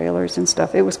in our trailers and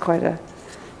stuff. It was it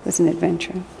was an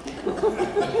adventure.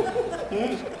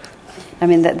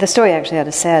 The story actually had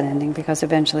a sad ending because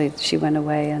eventually she went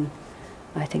away, and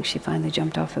I think she finally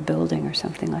jumped off a building or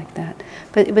something like that.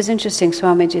 But it was interesting.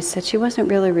 Swamiji said she wasn't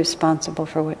really responsible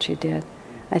for what she did.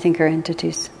 I think her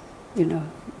entities,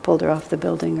 pulled her off the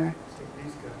building or...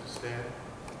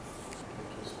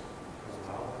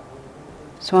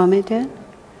 Swami did?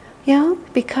 Yeah,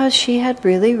 because she had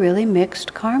really, really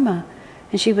mixed karma.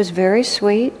 And she was very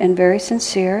sweet and very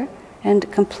sincere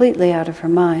and completely out of her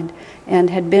mind and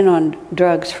had been on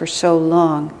drugs for so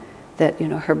long that,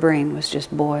 her brain was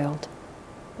just boiled.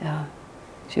 Yeah,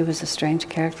 she was a strange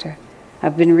character.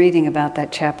 I've been reading about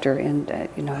that chapter in the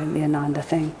Ananda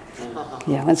thing.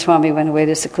 Yeah, when Swami went away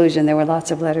to seclusion, there were lots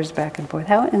of letters back and forth.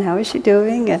 How is she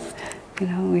doing? And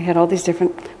we had all these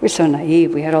different. We're so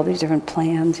naive. We had all these different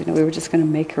plans. We were just going to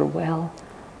make her well.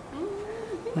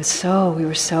 We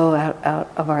were so out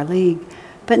of our league,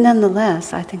 but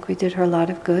nonetheless, I think we did her a lot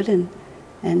of good,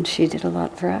 and she did a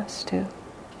lot for us too.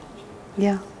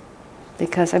 Yeah,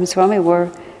 because Swami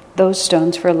wore those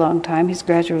stones for a long time. He's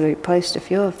gradually replaced a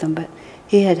few of them, but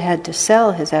he had to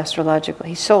sell his astrological.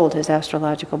 He sold his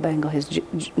astrological bangle, his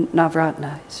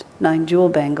Navratna, his 9-jewel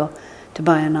bangle, to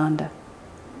buy Ananda.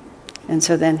 And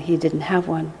so then he didn't have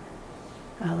one.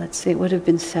 It would have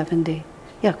been 70.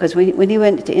 Yeah, because when he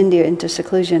went to India into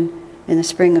seclusion in the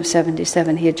spring of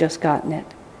 77, he had just gotten it,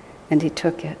 and he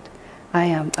took it.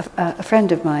 A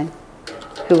friend of mine,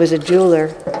 who was a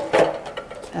jeweler,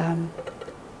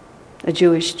 a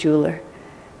Jewish jeweler,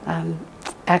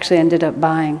 actually ended up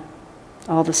buying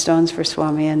all the stones for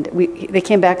Swami, and they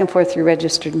came back and forth through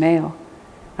registered mail.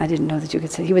 I didn't know that you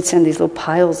could send. He would send these little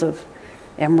piles of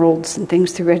emeralds and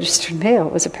things through registered mail.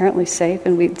 It was apparently safe,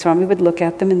 and Swami would look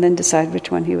at them and then decide which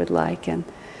one he would like. And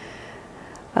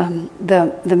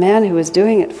the man who was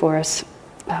doing it for us,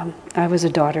 I was a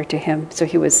daughter to him, so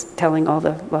he was telling all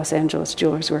the Los Angeles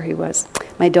jewelers where he was.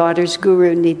 My daughter's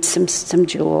guru needs some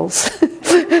jewels.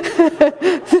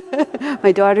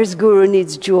 My daughter's guru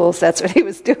needs jewels. That's what he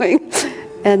was doing.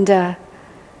 And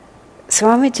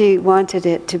Swamiji wanted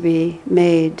it to be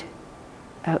made.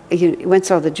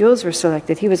 Once all the jewels were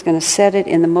selected, he was going to set it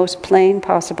in the most plain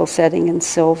possible setting in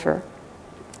silver.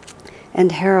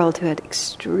 And Harold, who had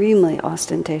extremely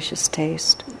ostentatious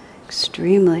taste,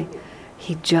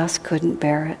 he just couldn't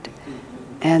bear it.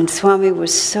 And Swami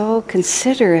was so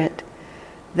considerate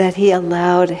that he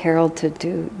allowed Harold to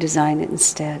design it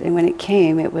instead. And when it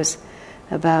came, it was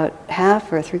about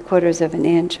 1/2 or 3/4 of an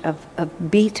inch of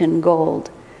beaten gold.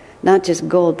 Not just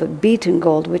gold, but beaten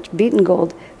gold, which beaten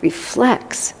gold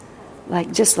reflects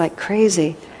just like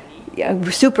crazy.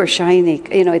 Super shiny.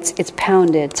 It's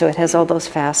pounded, so it has all those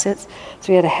facets.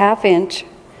 So we had a 1/2 inch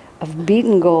of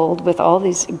beaten gold with all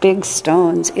these big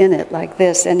stones in it like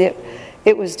this. And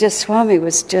it was just, Swami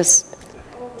was just...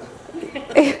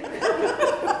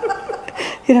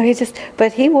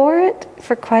 but he wore it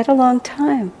for quite a long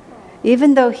time.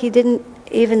 Even though he didn't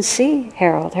even see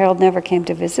Harold. Harold never came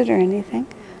to visit or anything.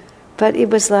 But it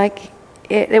was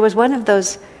it was one of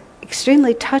those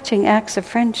extremely touching acts of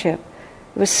friendship.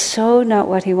 It was so not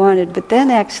what he wanted. But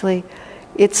then actually,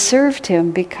 it served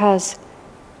him because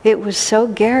it was so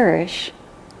garish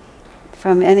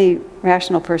from any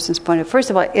rational person's point of view.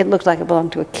 First of all, it looked like it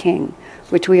belonged to a king,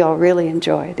 which we all really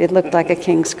enjoyed. It looked like a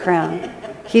king's crown.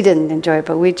 He didn't enjoy it,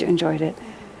 but we enjoyed it.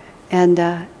 And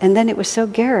then it was so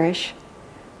garish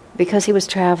because he was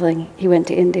traveling, he went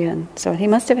to India, and so he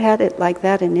must have had it like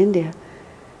that in India.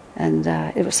 And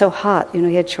it was so hot,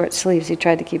 he had short sleeves, he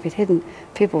tried to keep it hidden.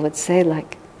 People would say,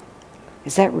 like,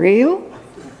 "Is that real?"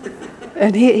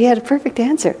 And he had a perfect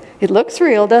answer. "It looks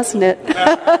real, doesn't it?"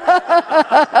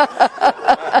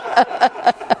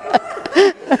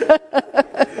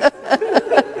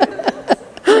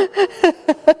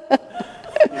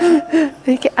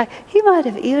 He might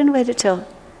have even waited till...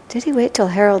 Did he wait till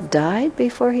Harold died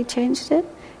before he changed it?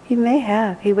 He may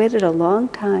have. He waited a long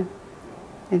time.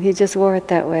 And he just wore it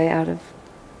that way out of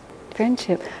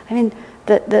friendship. I mean,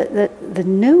 the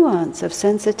nuance of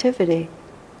sensitivity,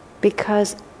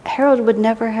 because Harold would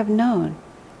never have known.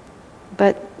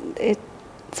 But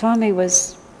Swami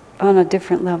was on a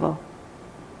different level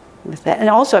with that. And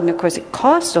also, of course, it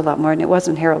cost a lot more, and it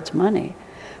wasn't Harold's money.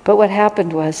 But what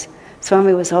happened was,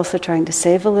 Swami was also trying to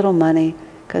save a little money,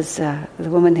 because the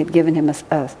woman had given him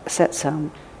a set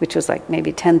sum, which was like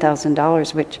maybe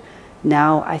 $10,000, which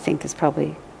now I think is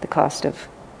probably the cost of,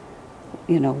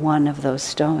 one of those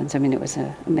stones. I mean, it was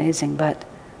amazing, but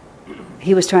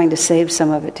he was trying to save some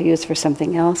of it to use for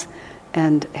something else,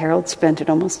 and Harold spent it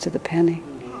almost to the penny.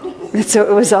 And so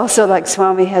it was also like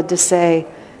Swami had to say,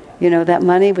 that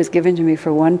money was given to me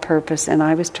for one purpose, and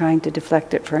I was trying to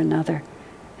deflect it for another.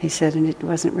 He said, and it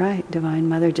wasn't right. Divine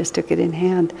Mother just took it in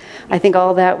hand. I think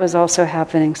all that was also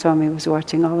happening. Swami was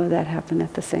watching all of that happen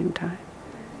at the same time.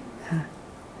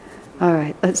 All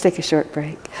right, let's take a short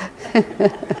break.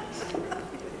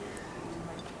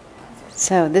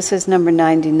 So this is number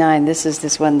 99. This is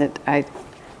this one that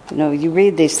you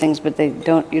read these things, but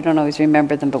you don't always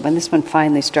remember them. But when this one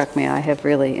finally struck me, I have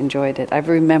really enjoyed it. I've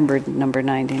remembered number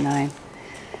 99.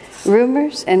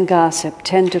 Rumors and gossip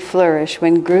tend to flourish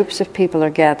when groups of people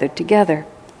are gathered together.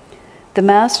 The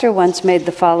master once made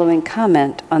the following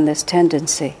comment on this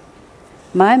tendency.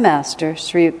 My master,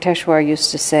 Sri Yukteswar,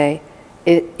 used to say,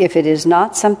 if it is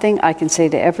not something I can say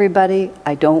to everybody,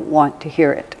 I don't want to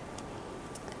hear it.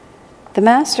 The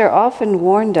master often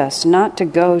warned us not to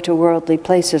go to worldly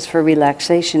places for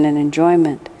relaxation and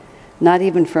enjoyment, not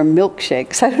even for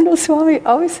milkshakes. I don't know, Swami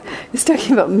always is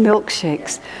talking about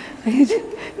milkshakes.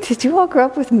 Did you all grow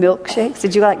up with milkshakes?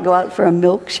 Did you go out for a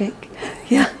milkshake?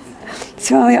 Yeah.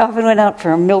 Swami often went out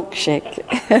for a milkshake.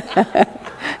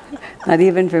 Not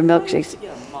even for milkshakes.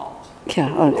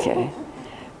 Yeah, okay.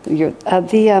 You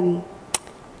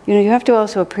have to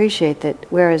also appreciate that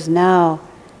whereas now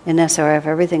in SRF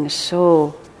everything is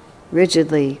so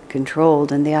rigidly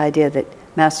controlled, and the idea that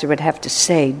Master would have to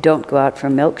say, don't go out for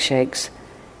milkshakes,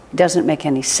 doesn't make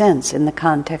any sense in the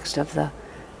context of the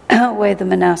way the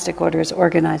monastic order is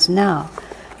organized now.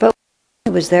 But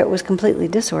when he was there, it was completely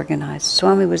disorganized.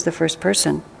 Swami was the first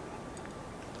person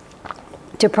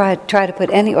to try to put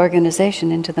any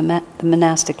organization into the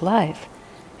monastic life.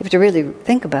 You have to really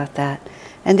think about that.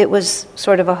 And it was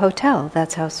sort of a hotel.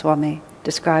 That's how Swami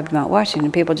described Mount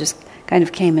Washington. People just kind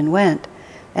of came and went.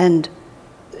 And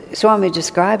Swami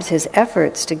describes his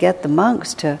efforts to get the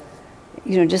monks to,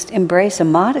 just embrace a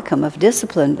modicum of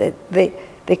discipline.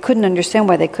 They couldn't understand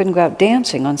why they couldn't go out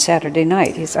dancing on Saturday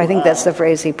night. I think that's the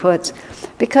phrase he puts.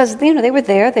 Because, they were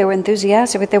there, they were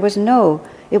enthusiastic, but it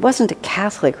wasn't a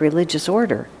Catholic religious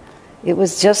order. It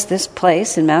was just this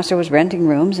place, and Master was renting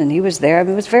rooms, and he was there. I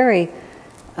mean, it was very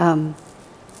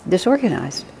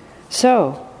disorganized.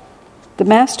 So, the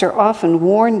Master often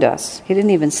warned us. He didn't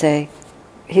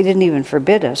even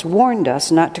forbid us, warned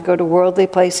us not to go to worldly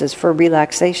places for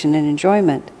relaxation and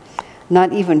enjoyment,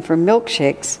 not even for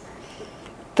milkshakes.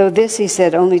 Though this he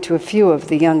said only to a few of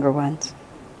the younger ones.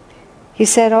 He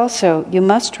said also, you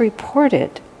must report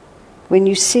it when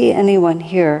you see anyone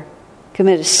here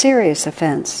commit a serious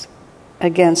offense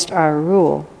against our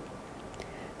rule.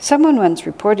 Someone once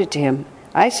reported to him,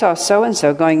 I saw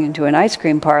so-and-so going into an ice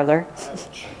cream parlor.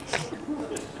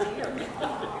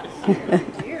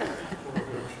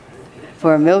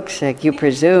 For a milkshake, you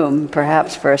presume,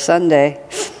 perhaps for a sundae.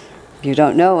 You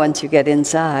don't know once you get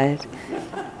inside.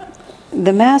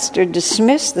 The Master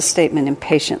dismissed the statement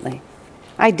impatiently.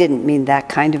 I didn't mean that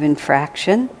kind of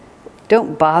infraction.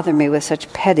 Don't bother me with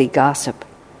such petty gossip.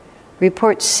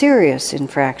 Report serious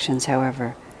infractions,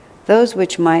 however, those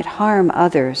which might harm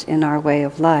others in our way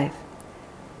of life.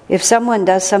 If someone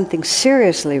does something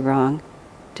seriously wrong,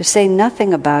 to say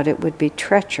nothing about it would be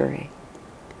treachery.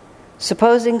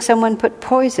 Supposing someone put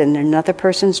poison in another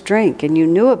person's drink and you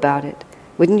knew about it,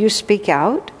 wouldn't you speak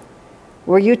out?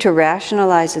 Were you to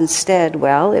rationalize instead,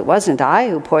 well, it wasn't I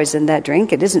who poisoned that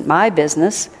drink, it isn't my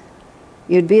business,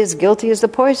 you'd be as guilty as the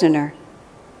poisoner.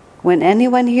 When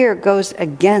anyone here goes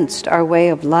against our way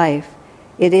of life,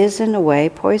 it is in a way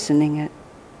poisoning it.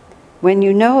 When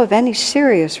you know of any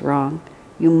serious wrong,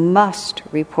 you must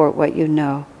report what you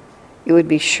know. It would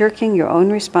be shirking your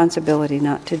own responsibility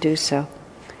not to do so.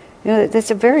 You know,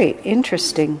 that's a very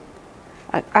interesting...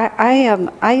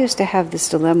 I used to have this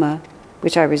dilemma,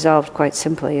 which I resolved quite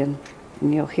simply, and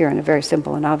you'll hear in a very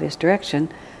simple and obvious direction.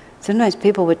 Sometimes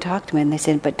people would talk to me and they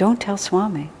said, "But don't tell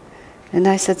Swami." And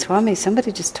I said, "Swami,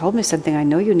 somebody just told me something I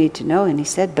know you need to know." And he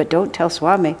said, "But don't tell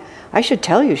Swami." "I should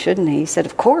tell you, shouldn't he?" He said,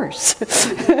 "Of course."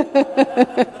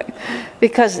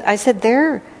 Because I said,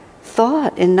 their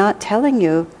thought in not telling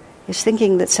you is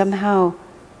thinking that somehow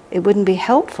it wouldn't be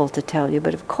helpful to tell you,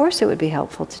 but of course it would be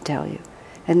helpful to tell you.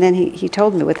 And then he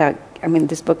told me without,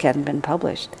 this book hadn't been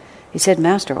published. He said,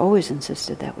 "Master always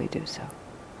insisted that we do so."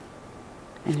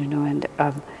 And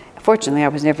fortunately I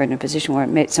was never in a position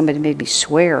where somebody made me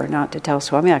swear not to tell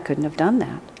Swami. I couldn't have done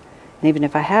that. And even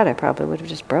if I had, I probably would have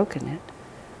just broken it.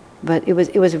 But it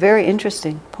was a very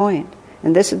interesting point.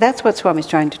 And that's what Swami's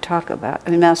trying to talk about.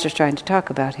 Master's trying to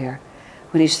talk about here.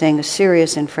 When he's saying a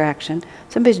serious infraction,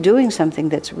 somebody's doing something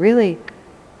that's really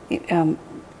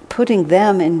putting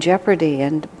them in jeopardy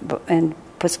and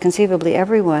conceivably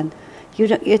everyone. You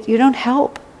don't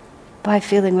help by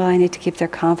feeling, well, I need to keep their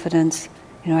confidence.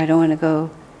 I don't want to go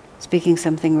speaking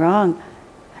something wrong.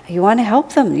 You want to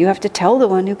help them. You have to tell the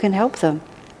one who can help them.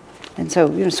 And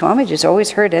so, Swami just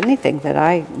always heard anything that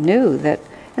I knew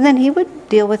and then he would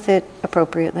deal with it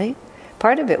appropriately.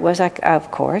 Part of it was,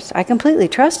 of course, I completely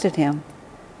trusted him.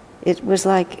 It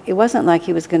wasn't like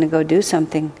he was going to go do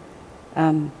something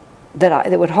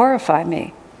that would horrify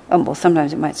me. Well,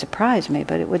 sometimes it might surprise me,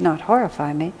 but it would not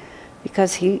horrify me,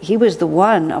 because he was the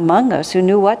one among us who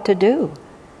knew what to do.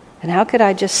 And how could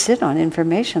I just sit on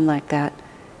information like that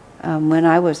when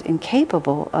I was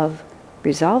incapable of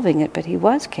resolving it, but he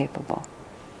was capable.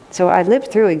 So I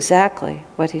lived through exactly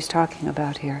what he's talking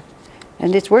about here.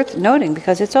 And it's worth noting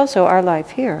because it's also our life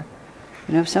here.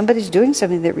 If somebody's doing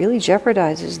something that really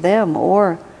jeopardizes them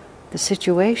or the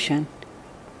situation,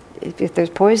 if there's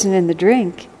poison in the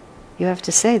drink, you have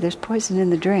to say there's poison in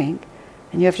the drink,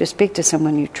 and you have to speak to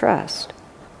someone you trust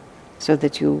so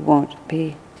that you won't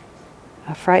be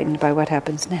frightened by what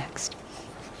happens next.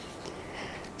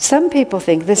 Some people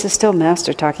think, this is still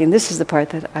Master talking, this is the part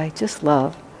that I just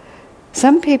love.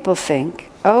 Some people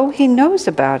think, oh, he knows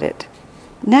about it.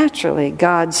 Naturally,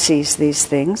 God sees these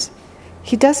things.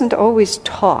 He doesn't always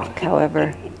talk,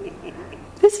 however.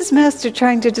 This is Master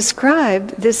trying to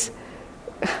describe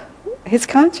his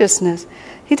consciousness.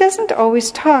 He doesn't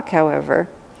always talk, however.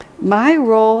 My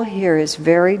role here is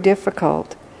very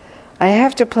difficult. I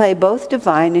have to play both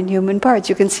divine and human parts.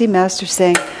 You can see Master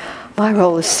saying, my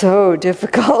role is so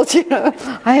difficult.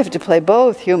 I have to play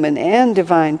both human and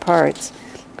divine parts.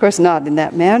 Of course, not in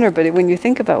that manner, but when you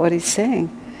think about what he's saying,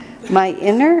 my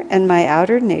inner and my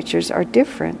outer natures are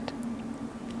different.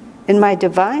 In my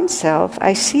divine self,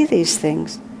 I see these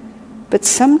things, but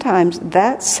sometimes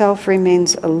that self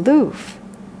remains aloof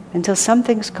until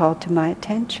something's called to my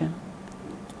attention.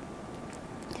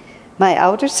 My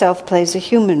outer self plays a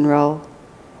human role.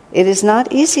 It is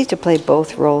not easy to play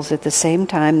both roles at the same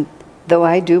time, though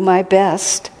I do my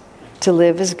best to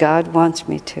live as God wants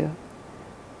me to.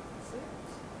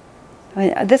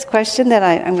 This question that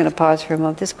I'm going to pause for a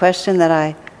moment, this question that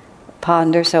I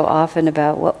ponder so often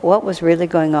about what was really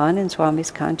going on in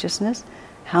Swami's consciousness,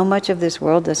 how much of this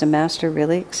world does a master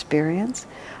really experience?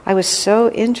 I was so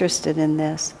interested in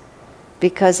this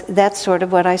because that's sort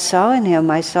of what I saw in him.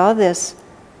 I saw this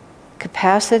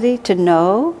capacity to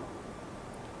know,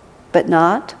 but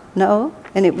not know,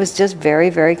 and it was just very,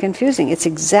 very confusing. It's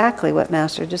exactly what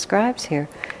Master describes here.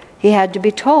 He had to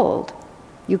be told.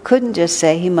 You couldn't just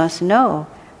say he must know.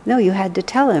 No, you had to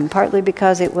tell him, partly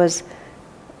because it was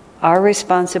our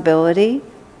responsibility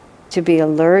to be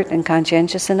alert and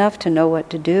conscientious enough to know what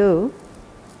to do.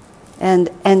 And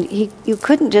you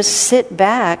couldn't just sit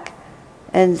back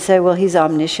and say, well, he's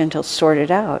omniscient, he'll sort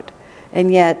it out.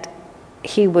 And yet,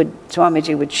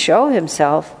 Swamiji would show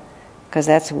himself, because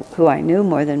that's who I knew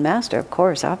more than Master, of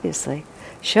course, obviously,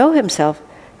 show himself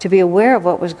to be aware of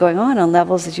what was going on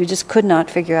levels that you just could not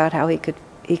figure out how he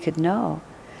could know.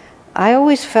 I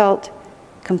always felt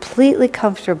completely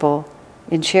comfortable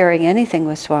in sharing anything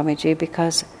with Swamiji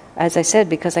because, as I said,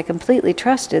 because I completely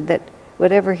trusted that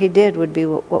whatever he did would be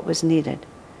what was needed.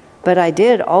 But I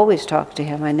did always talk to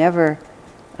him. I never,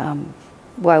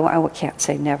 I can't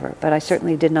say never, but I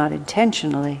certainly did not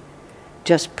intentionally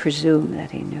just presume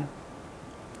that he knew.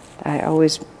 I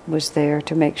always was there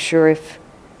to make sure it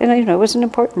was an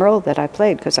important role that I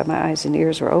played because my eyes and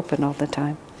ears were open all the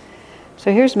time.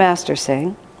 So here's Master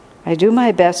saying, I do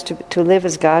my best to live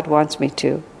as God wants me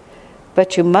to.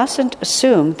 But you mustn't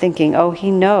assume, thinking, oh,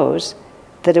 he knows,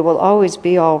 that it will always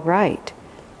be all right.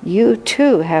 You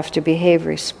too have to behave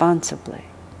responsibly.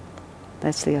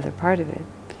 That's the other part of it.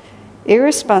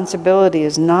 Irresponsibility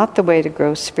is not the way to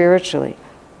grow spiritually.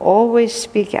 Always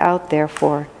speak out,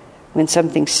 therefore, when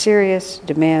something serious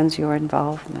demands your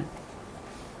involvement.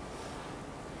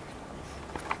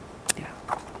 Yeah.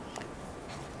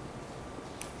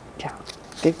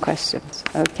 Big questions.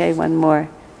 Okay, one more.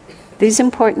 These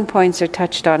important points are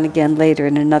touched on again later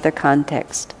in another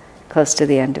context, close to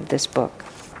the end of this book.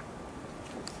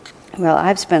 Well,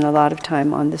 I've spent a lot of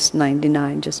time on this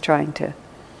 99, just trying to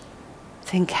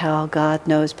think how God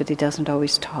knows, but He doesn't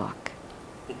always talk.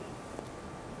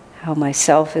 How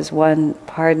myself is one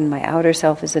part and my outer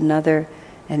self is another,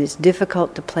 and it's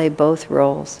difficult to play both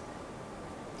roles.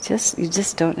 You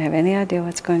just don't have any idea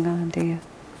what's going on, do you?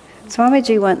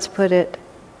 Swamiji once put it,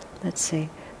 let's see,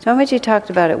 Swamiji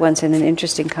talked about it once in an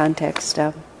interesting context.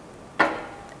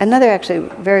 Another actually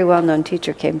very well-known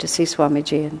teacher came to see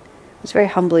Swamiji and was very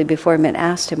humbly before him and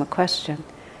asked him a question.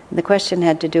 And the question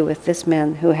had to do with this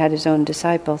man who had his own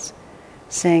disciples,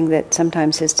 saying that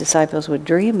sometimes his disciples would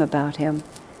dream about him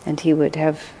and he would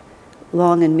have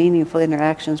long and meaningful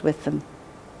interactions with them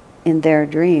in their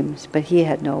dreams, but he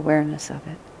had no awareness of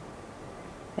it.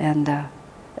 And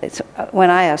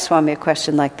when I asked Swami a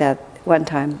question like that, one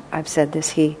time I've said this,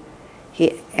 he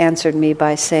answered me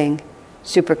by saying,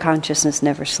 superconsciousness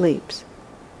never sleeps.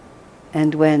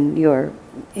 And when you're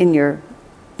in your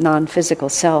non-physical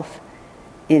self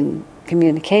in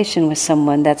communication with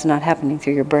someone, that's not happening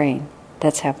through your brain.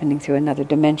 That's happening through another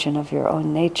dimension of your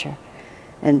own nature.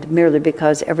 And merely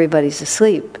because everybody's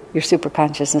asleep, your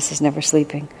superconsciousness is never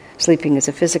sleeping. Sleeping is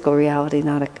a physical reality,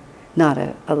 not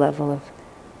a level of,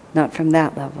 not from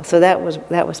that level. So that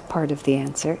was part of the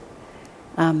answer.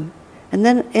 And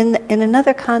then in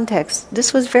another context,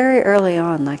 this was very early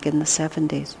on, like in the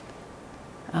 70s,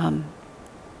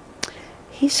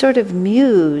 he sort of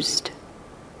mused.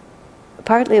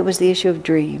 Partly it was the issue of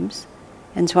dreams,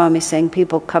 and Swami saying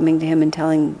people coming to him and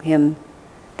telling him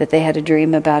that they had a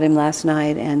dream about him last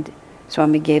night, and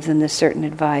Swami gave them this certain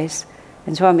advice.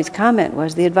 And Swami's comment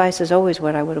was, the advice is always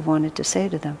what I would have wanted to say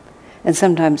to them, and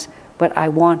sometimes what I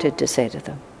wanted to say to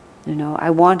them. You know,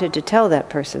 I wanted to tell that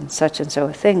person such and so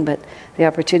a thing, but the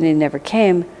opportunity never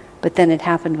came, but then it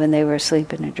happened when they were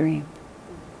asleep in a dream.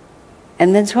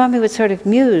 And then Swami would sort of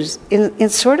muse, in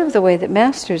sort of the way that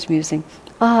Master's musing.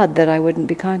 Odd that I wouldn't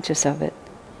be conscious of it.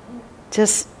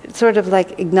 Just sort of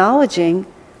like acknowledging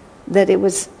that it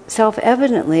was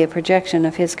self-evidently a projection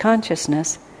of his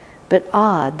consciousness, but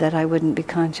odd that I wouldn't be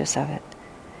conscious of it.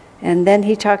 And then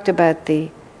he talked about the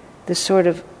sort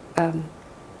of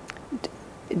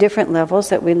different levels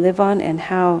that we live on, and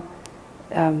how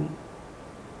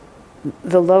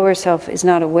the lower self is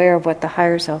not aware of what the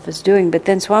higher self is doing. But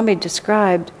then Swami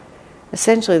described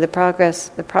essentially the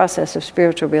process of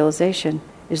spiritual realization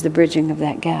is the bridging of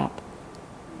that gap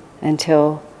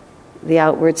until the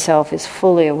outward self is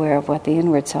fully aware of what the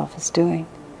inward self is doing.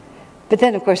 But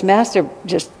then, of course, Master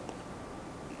just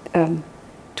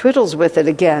twiddles with it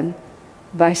again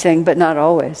by saying, but not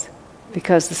always,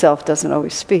 because the self doesn't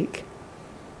always speak.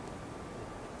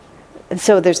 And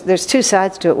so there's two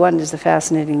sides to it. One is the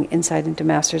fascinating insight into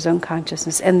Master's own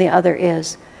consciousness, and the other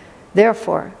is,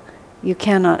 therefore, you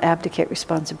cannot abdicate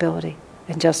responsibility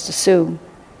and just assume,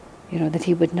 that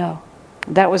he would know.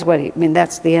 That was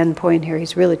that's the end point here.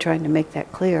 He's really trying to make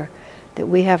that clear, that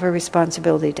we have a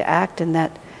responsibility to act, and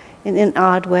that in an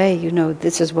odd way,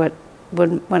 this is what,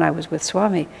 when I was with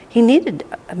Swami, he needed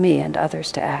me and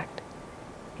others to act.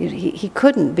 He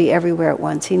couldn't be everywhere at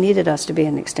once. He needed us to be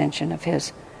an extension of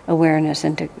his awareness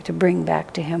and to bring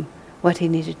back to him what he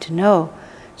needed to know.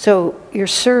 So you're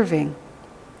serving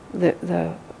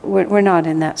we're not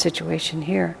in that situation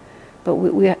here, but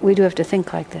we do have to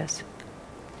think like this.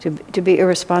 To be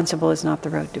irresponsible is not the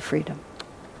road to freedom.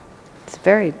 It's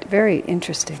very, very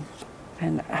interesting.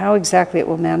 And how exactly it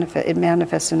will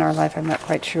manifest in our life, I'm not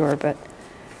quite sure, but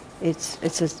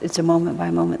it's a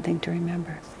moment-by-moment thing to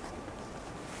remember.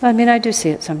 I do see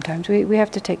it sometimes. We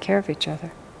have to take care of each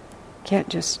other. Can't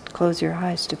just close your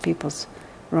eyes to people's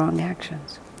wrong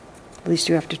actions. At least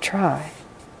you have to try.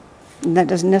 And that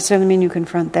doesn't necessarily mean you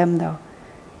confront them, though.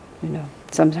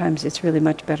 Sometimes it's really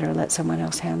much better to let someone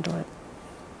else handle it.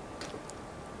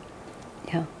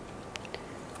 Yeah.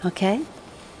 Okay?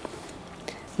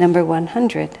 Number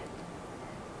 100.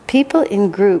 People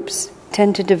in groups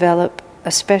tend to develop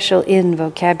a special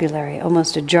vocabulary,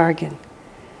 almost a jargon.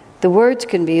 The words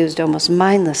can be used almost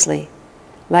mindlessly,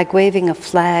 like waving a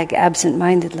flag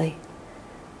absent-mindedly.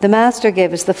 The Master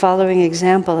gave us the following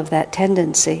example of that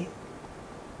tendency.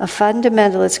 A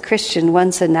fundamentalist Christian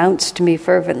once announced to me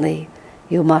fervently,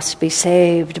 "You must be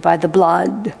saved by the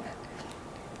blood.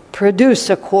 Produce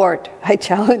a quart," I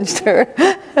challenged her.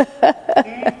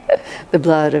 The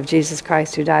blood of Jesus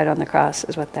Christ who died on the cross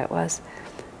is what that was.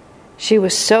 She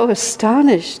was so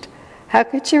astonished. How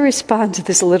could she respond to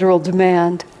this literal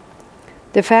demand?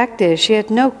 The fact is, she had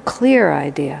no clear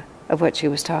idea of what she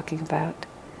was talking about.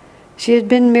 She had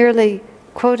been merely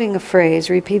quoting a phrase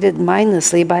repeated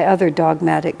mindlessly by other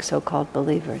dogmatic so-called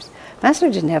believers. Master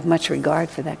didn't have much regard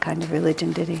for that kind of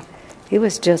religion, did he?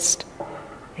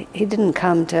 He didn't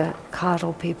come to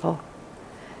coddle people.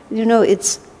 You know,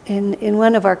 it's in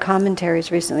one of our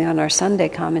commentaries recently, on our Sunday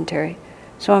commentary,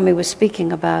 Swami was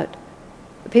speaking about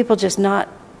people just not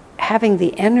having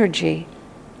the energy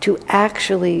to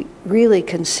actually really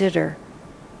consider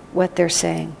what they're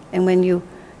saying. And when you,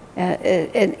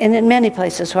 and in many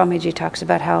places, Swamiji talks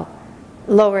about how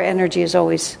lower energy is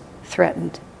always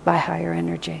threatened by higher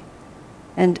energy.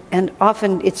 And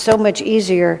often it's so much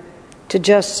easier to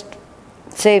just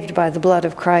saved by the blood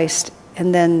of Christ,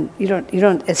 and then you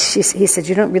don't. As he said,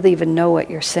 you don't really even know what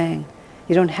you're saying.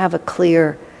 You don't have a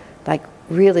clear,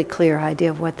 really clear idea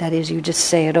of what that is. You just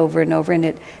say it over and over, and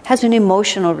it has an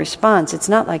emotional response. It's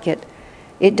not like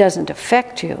it doesn't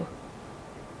affect you.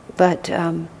 But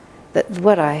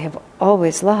what I have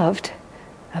always loved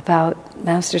about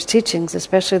Master's teachings,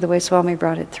 especially the way Swami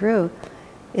brought it through,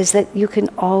 is that you can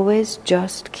always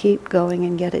just keep going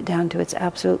and get it down to its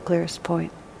absolute clearest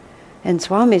point. And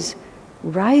Swami's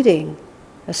writing,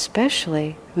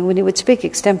 especially, when he would speak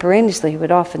extemporaneously, he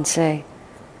would often say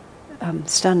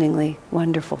stunningly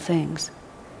wonderful things.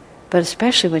 But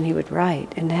especially when he would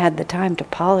write and had the time to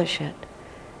polish it.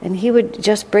 And he would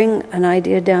just bring an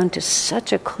idea down to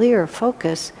such a clear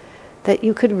focus that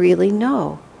you could really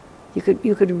know. You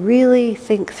could really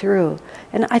think through.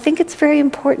 And I think it's very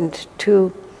important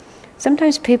to,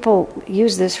 sometimes people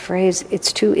use this phrase,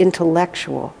 it's too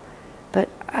intellectual. But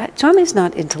Swami's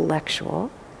not intellectual.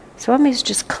 Swami's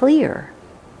just clear,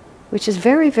 which is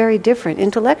very, very different.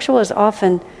 Intellectual is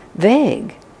often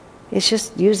vague. It's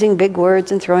just using big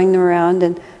words and throwing them around.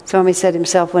 And Swami said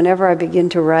himself, whenever I begin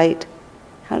to write,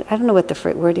 I don't know what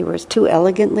the word he was, too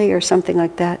elegantly or something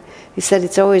like that. He said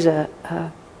it's always a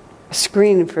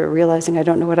screen for realizing I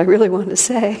don't know what I really want to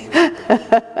say.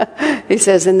 He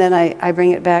says, and then I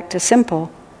bring it back to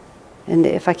simple. And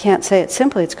if I can't say it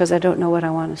simply, it's because I don't know what I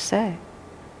want to say.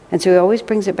 And so he always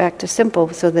brings it back to simple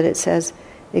so that it says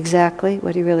exactly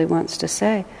what he really wants to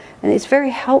say. And it's very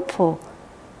helpful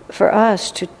for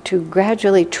us to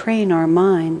gradually train our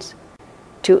minds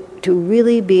to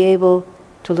really be able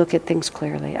to look at things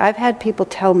clearly. I've had people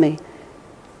tell me,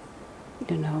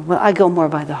 well, I go more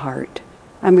by the heart.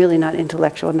 I'm really not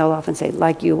intellectual, and they'll often say,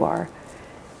 like you are.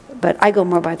 But I go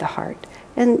more by the heart.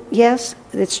 And yes,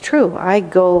 it's true. I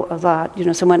go a lot.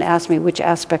 Someone asked me, which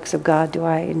aspects of God do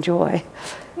I enjoy?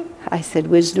 I said,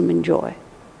 wisdom and joy.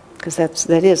 Because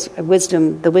that is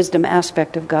wisdom. The wisdom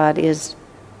aspect of God is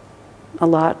a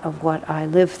lot of what I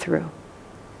live through.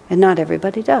 And not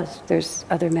everybody does. There's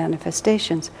other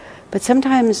manifestations. But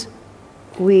sometimes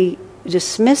we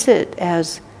dismiss it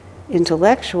as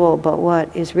intellectual, but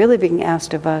what is really being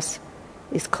asked of us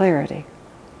is clarity.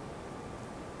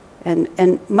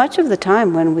 And much of the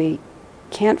time when we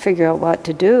can't figure out what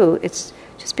to do, it's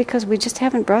just because we just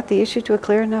haven't brought the issue to a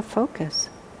clear enough focus.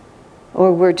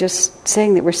 Or we're just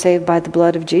saying that we're saved by the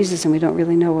blood of Jesus and we don't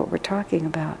really know what we're talking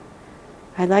about.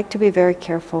 I like to be very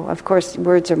careful. Of course,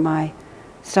 words are my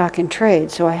stock in trade,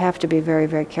 so I have to be very,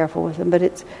 very careful with them. But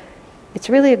it's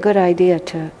really a good idea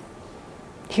to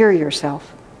hear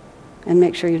yourself and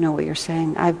make sure you know what you're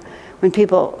saying. When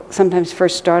people sometimes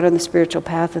first start on the spiritual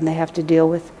path and they have to deal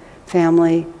with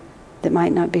family that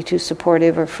might not be too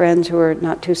supportive or friends who are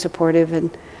not too supportive,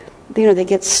 and they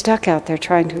get stuck out there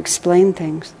trying to explain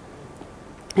things.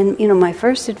 And my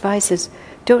first advice is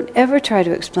don't ever try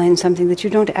to explain something that you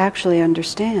don't actually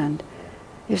understand.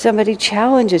 If somebody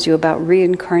challenges you about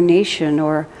reincarnation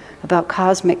or about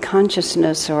cosmic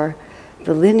consciousness or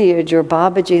the lineage or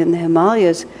Babaji in the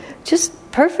Himalayas, just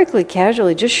perfectly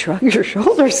casually just shrug your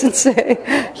shoulders and say,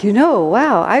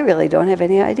 wow, I really don't have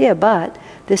any idea, but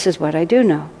this is what I do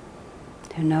know.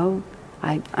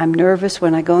 I'm nervous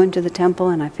when I go into the temple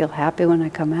and I feel happy when I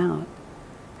come out.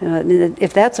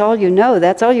 If that's all you know,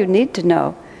 that's all you need to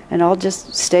know. And I'll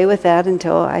just stay with that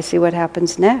until I see what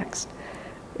happens next.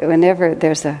 Whenever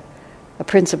there's a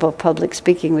principle of public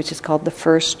speaking, which is called the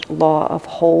first law of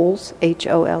holes,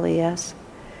 Holes,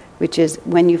 which is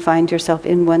when you find yourself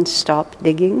in one, stop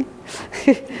digging,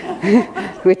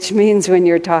 which means when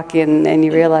you're talking and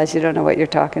you realize you don't know what you're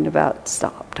talking about,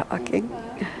 stop talking.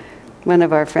 One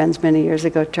of our friends many years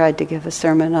ago tried to give a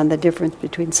sermon on the difference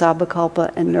between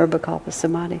Sabbakalpa and Nirvikalpa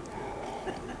Samadhi.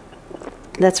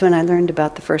 That's when I learned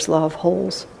about the first law of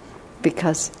holes,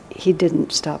 because he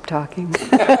didn't stop talking.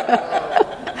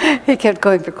 He kept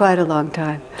going for quite a long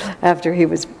time after he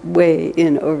was way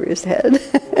in over his head.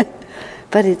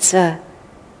 But it's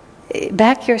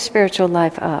back your spiritual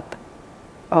life up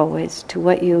always to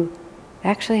what you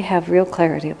actually have real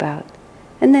clarity about.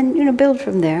 And then, build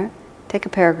from there. Take a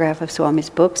paragraph of Swami's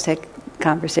books, take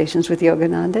conversations with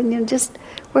Yogananda, and just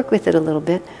work with it a little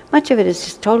bit. Much of it is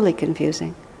just totally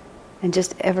confusing, and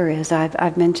just ever is.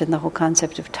 I've mentioned the whole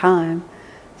concept of time.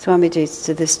 Swamiji,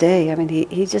 to this day,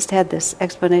 he just had this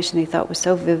explanation he thought was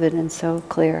so vivid and so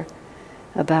clear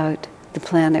about the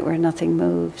planet where nothing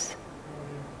moves.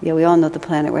 Yeah, we all know the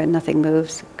planet where nothing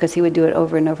moves, because he would do it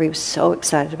over and over. He was so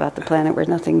excited about the planet where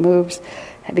nothing moves,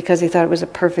 because he thought it was a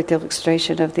perfect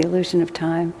illustration of the illusion of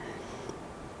time.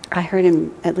 I heard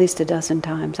him at least a dozen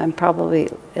times. I'm probably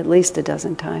at least a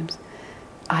dozen times.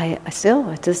 I still,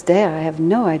 at this day, I have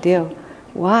no idea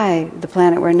why the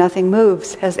planet where nothing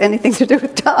moves has anything to do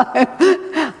with time.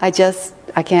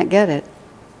 I can't get it.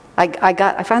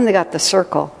 I finally got the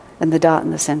circle and the dot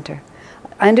in the center.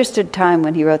 I understood time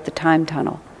when he wrote the time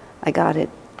tunnel. I got it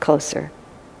closer,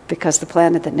 because the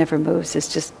planet that never moves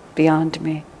is just beyond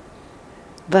me.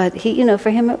 But he, for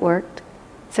him it worked.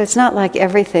 So it's not like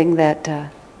everything that,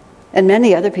 and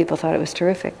many other people thought it was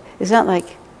terrific. It's not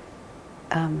like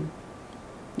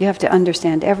you have to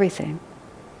understand everything.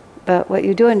 But what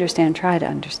you do understand, try to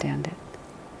understand it.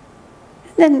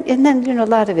 And then a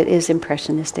lot of it is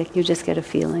impressionistic. You just get a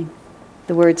feeling.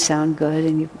 The words sound good,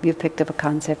 and you've picked up a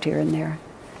concept here and there.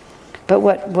 But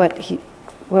what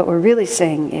we're really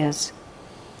saying is,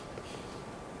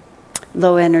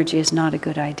 low energy is not a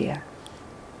good idea.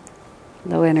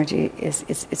 Low energy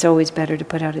it's always better to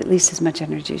put out at least as much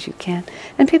energy as you can.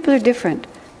 And people are different.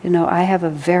 I have a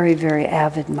very, very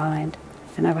avid mind.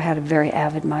 And I've had a very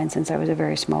avid mind since I was a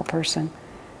very small person.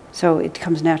 So it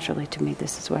comes naturally to me.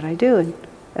 This is what I do. And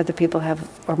other people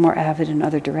are more avid in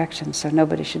other directions. So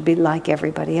nobody should be like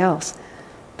everybody else.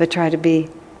 But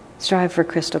strive for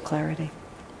crystal clarity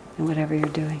in whatever you're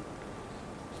doing.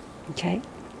 Okay?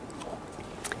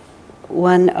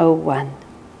 101.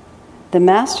 The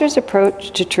Master's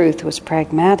approach to truth was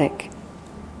pragmatic.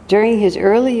 During his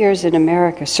early years in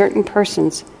America, certain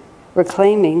persons were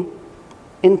claiming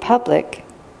in public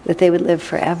that they would live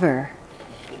forever.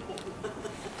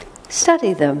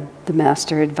 Study them, the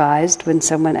Master advised when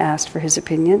someone asked for his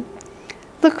opinion.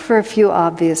 Look for a few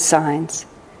obvious signs.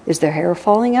 Is their hair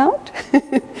falling out?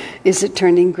 Is it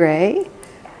turning gray?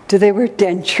 Do they wear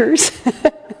dentures?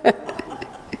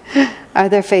 Are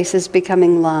their faces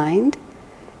becoming lined?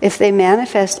 If they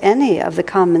manifest any of the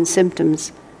common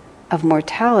symptoms of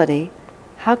mortality,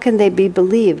 how can they be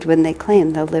believed when they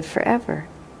claim they'll live forever?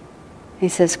 He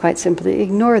says quite simply,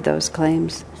 ignore those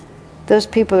claims. Those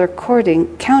people are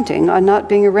counting on not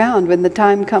being around when the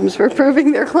time comes for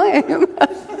proving their claim.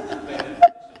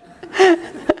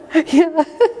 Yeah.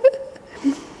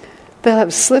 They'll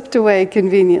have slipped away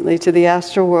conveniently to the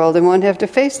astral world and won't have to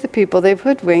face the people they've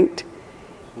hoodwinked.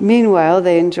 Meanwhile,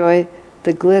 they enjoy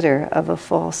the glitter of a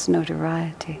false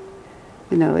notoriety.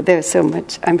 There's so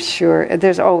much, I'm sure,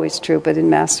 there's always true, but in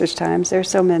Master's times, there's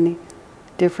so many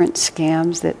different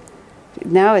scams that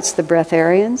now it's the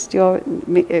breatharians.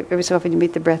 Every so often you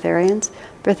meet the breatharians.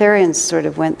 Breatharians sort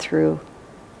of went through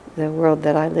the world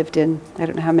that I lived in, I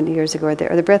don't know how many years ago. Are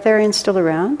the breatharians still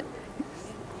around?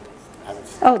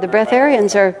 Oh, the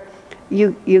breatharians are,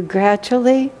 you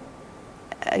gradually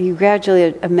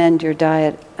amend your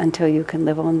diet until you can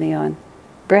live only on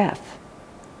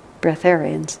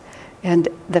breatharians. And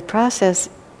the process,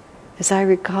 as I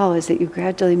recall, is that you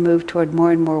gradually move toward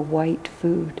more and more white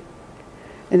food.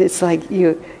 And it's like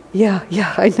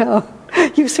I know.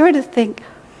 You sort of think,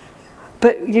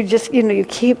 but you just, you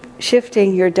keep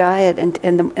shifting your diet and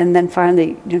then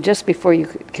finally, just before you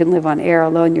can live on air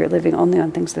alone, you're living only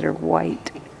on things that are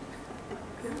white.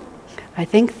 I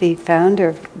think the founder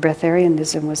of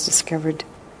breatharianism was discovered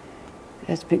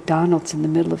at McDonald's in the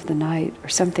middle of the night, or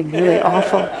something really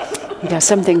awful. Yeah,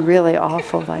 something really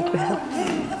awful like that.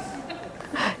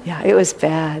 Yeah, it was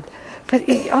bad. But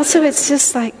also it's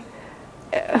just like,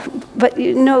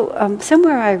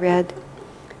 somewhere I read,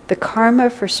 the karma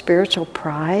for spiritual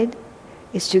pride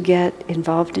is to get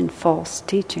involved in false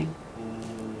teaching.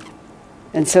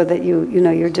 And so that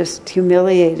you're just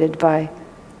humiliated by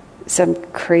some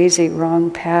crazy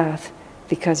wrong path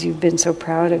because you've been so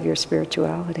proud of your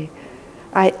spirituality.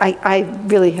 I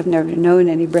really have never known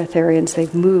any breatharians.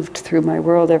 They've moved through my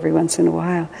world every once in a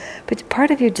while. But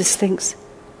part of you just thinks,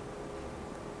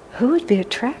 who would be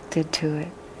attracted to it?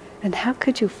 And how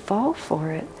could you fall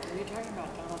for it? Are you talking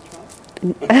about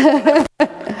Donald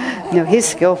Trump? No, he's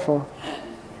skillful.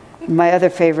 My other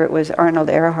favorite was Arnold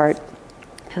Ehret,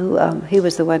 who he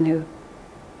was the one who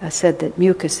said that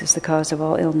mucus is the cause of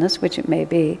all illness, which it may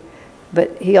be,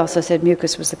 but he also said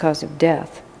mucus was the cause of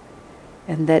death.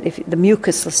 And that if the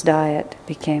mucusless diet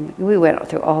became, we went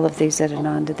through all of these at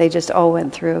Ananda, they just all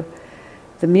went through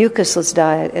the mucusless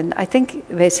diet, and I think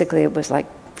basically it was like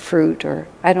fruit, or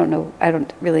I don't know,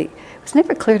 it was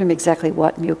never clear to me exactly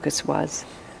what mucus was.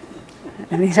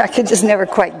 I mean, I could just never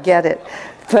quite get it.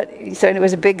 But so it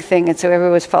was a big thing, and so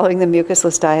everyone was following the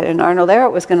mucusless diet, and Arnold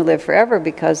Ehret was going to live forever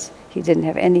because he didn't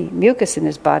have any mucus in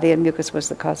his body, and mucus was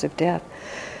the cause of death.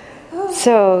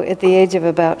 So at the age of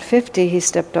about 50, he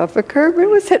stepped off a curb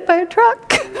and was hit by a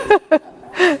truck.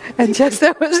 And just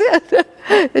that was it.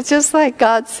 It's just like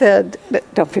God said,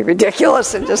 don't be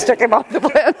ridiculous, and just took him off the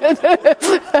planet.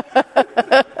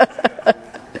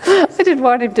 I didn't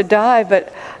want him to die,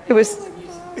 but it was,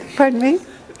 pardon me?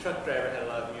 The truck driver had a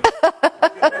lot of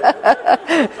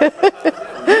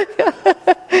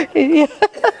music.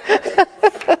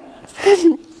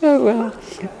 Oh, well.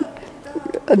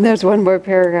 And there's one more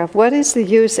paragraph. What is the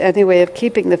use, anyway, of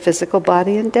keeping the physical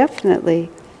body indefinitely?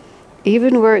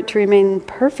 Even were it to remain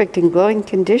perfect in glowing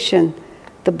condition,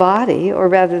 the body, or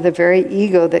rather the very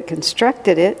ego that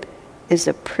constructed it, is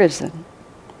a prison.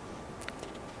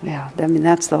 Yeah, I mean,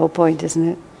 that's the whole point, isn't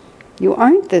it? You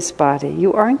aren't this body.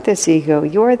 You aren't this ego.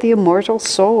 You are the immortal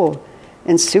soul.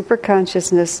 In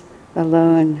superconsciousness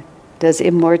alone does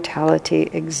immortality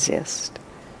exist.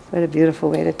 What a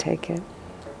beautiful way to take it.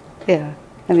 Yeah.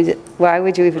 I mean, why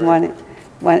would you even want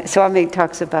it? Swami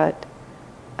talks about,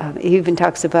 he even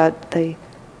talks about the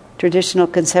traditional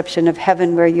conception of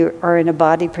heaven where you are in a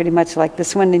body pretty much like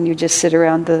this one, and you just sit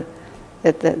around the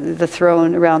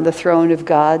throne, around the throne of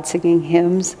God, singing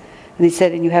hymns. And he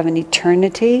said, and you have an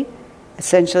eternity,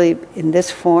 essentially in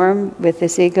this form with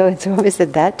this ego. And so he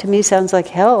said, that to me sounds like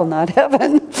hell, not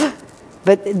heaven.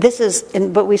 But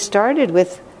but we started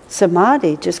with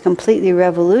samadhi, just completely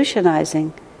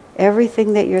revolutionizing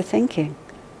everything that you're thinking.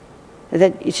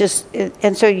 That it's just,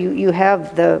 and so you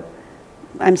have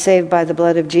I'm saved by the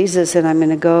blood of Jesus, and I'm going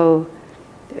to go,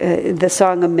 the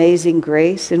song Amazing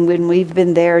Grace, and when we've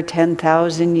been there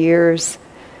 10,000 years,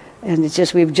 and it's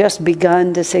just, we've just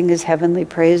begun to sing his heavenly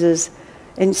praises,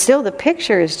 and still the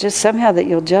picture is just somehow that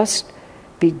you'll just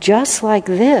be just like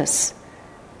this,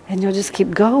 and you'll just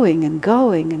keep going and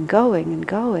going and going and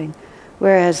going,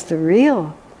 whereas the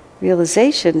real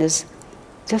realization is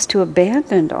just to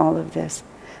abandon all of this.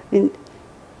 I mean,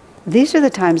 these are the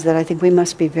times that I think we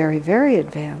must be very, very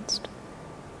advanced.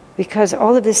 Because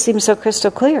all of this seems so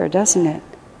crystal clear, doesn't it?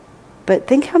 But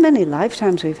think how many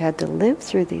lifetimes we've had to live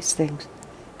through these things.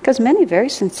 Because many very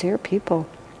sincere people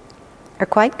are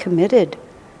quite committed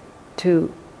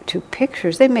to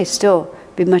pictures. They may still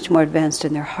be much more advanced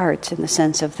in their hearts, in the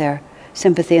sense of their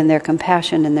sympathy and their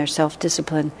compassion and their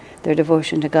self-discipline, their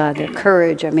devotion to God, their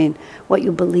courage. I mean, what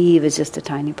you believe is just a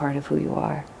tiny part of who you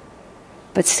are.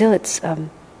 But still, it's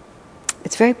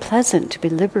very pleasant to be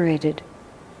liberated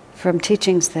from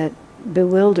teachings that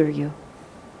bewilder you.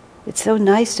 It's so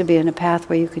nice to be in a path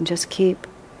where you can just keep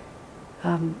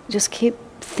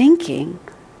thinking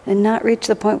and not reach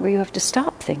the point where you have to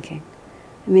stop thinking.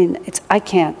 I mean, I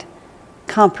can't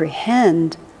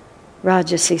comprehend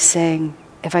Rajarsi saying,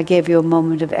 if I gave you a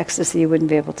moment of ecstasy, you wouldn't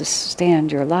be able to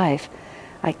stand your life.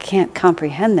 I can't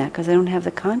comprehend that because I don't have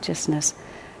the consciousness.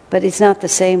 But it's not the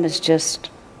same as just,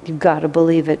 you've got to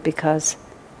believe it because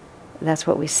that's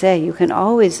what we say. You can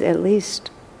always at least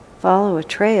follow a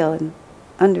trail and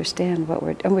understand what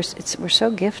we're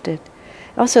so gifted.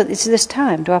 Also, it's this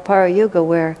time, Dwapara Yuga,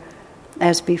 where,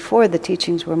 as before, the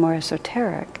teachings were more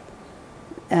esoteric.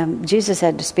 Jesus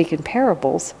had to speak in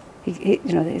parables.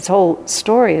 His whole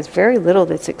story is very little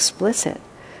that's explicit.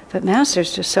 But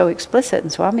Master's just so explicit,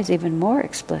 and Swami's even more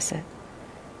explicit.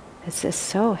 It's just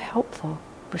so helpful.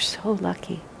 We're so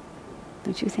lucky.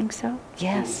 Don't you think so?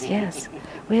 Yes, yes.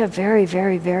 We have very,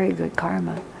 very, very good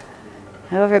karma.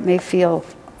 However it may feel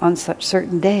on such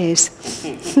certain days.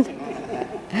 The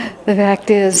fact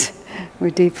is, we're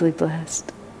deeply blessed.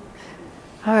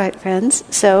 All right, friends.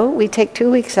 So we take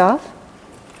 2 weeks off.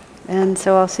 And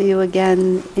so I'll see you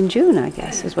again in June, I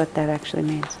guess, is what that actually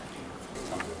means.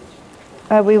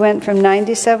 We went from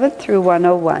 97 through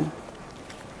 101.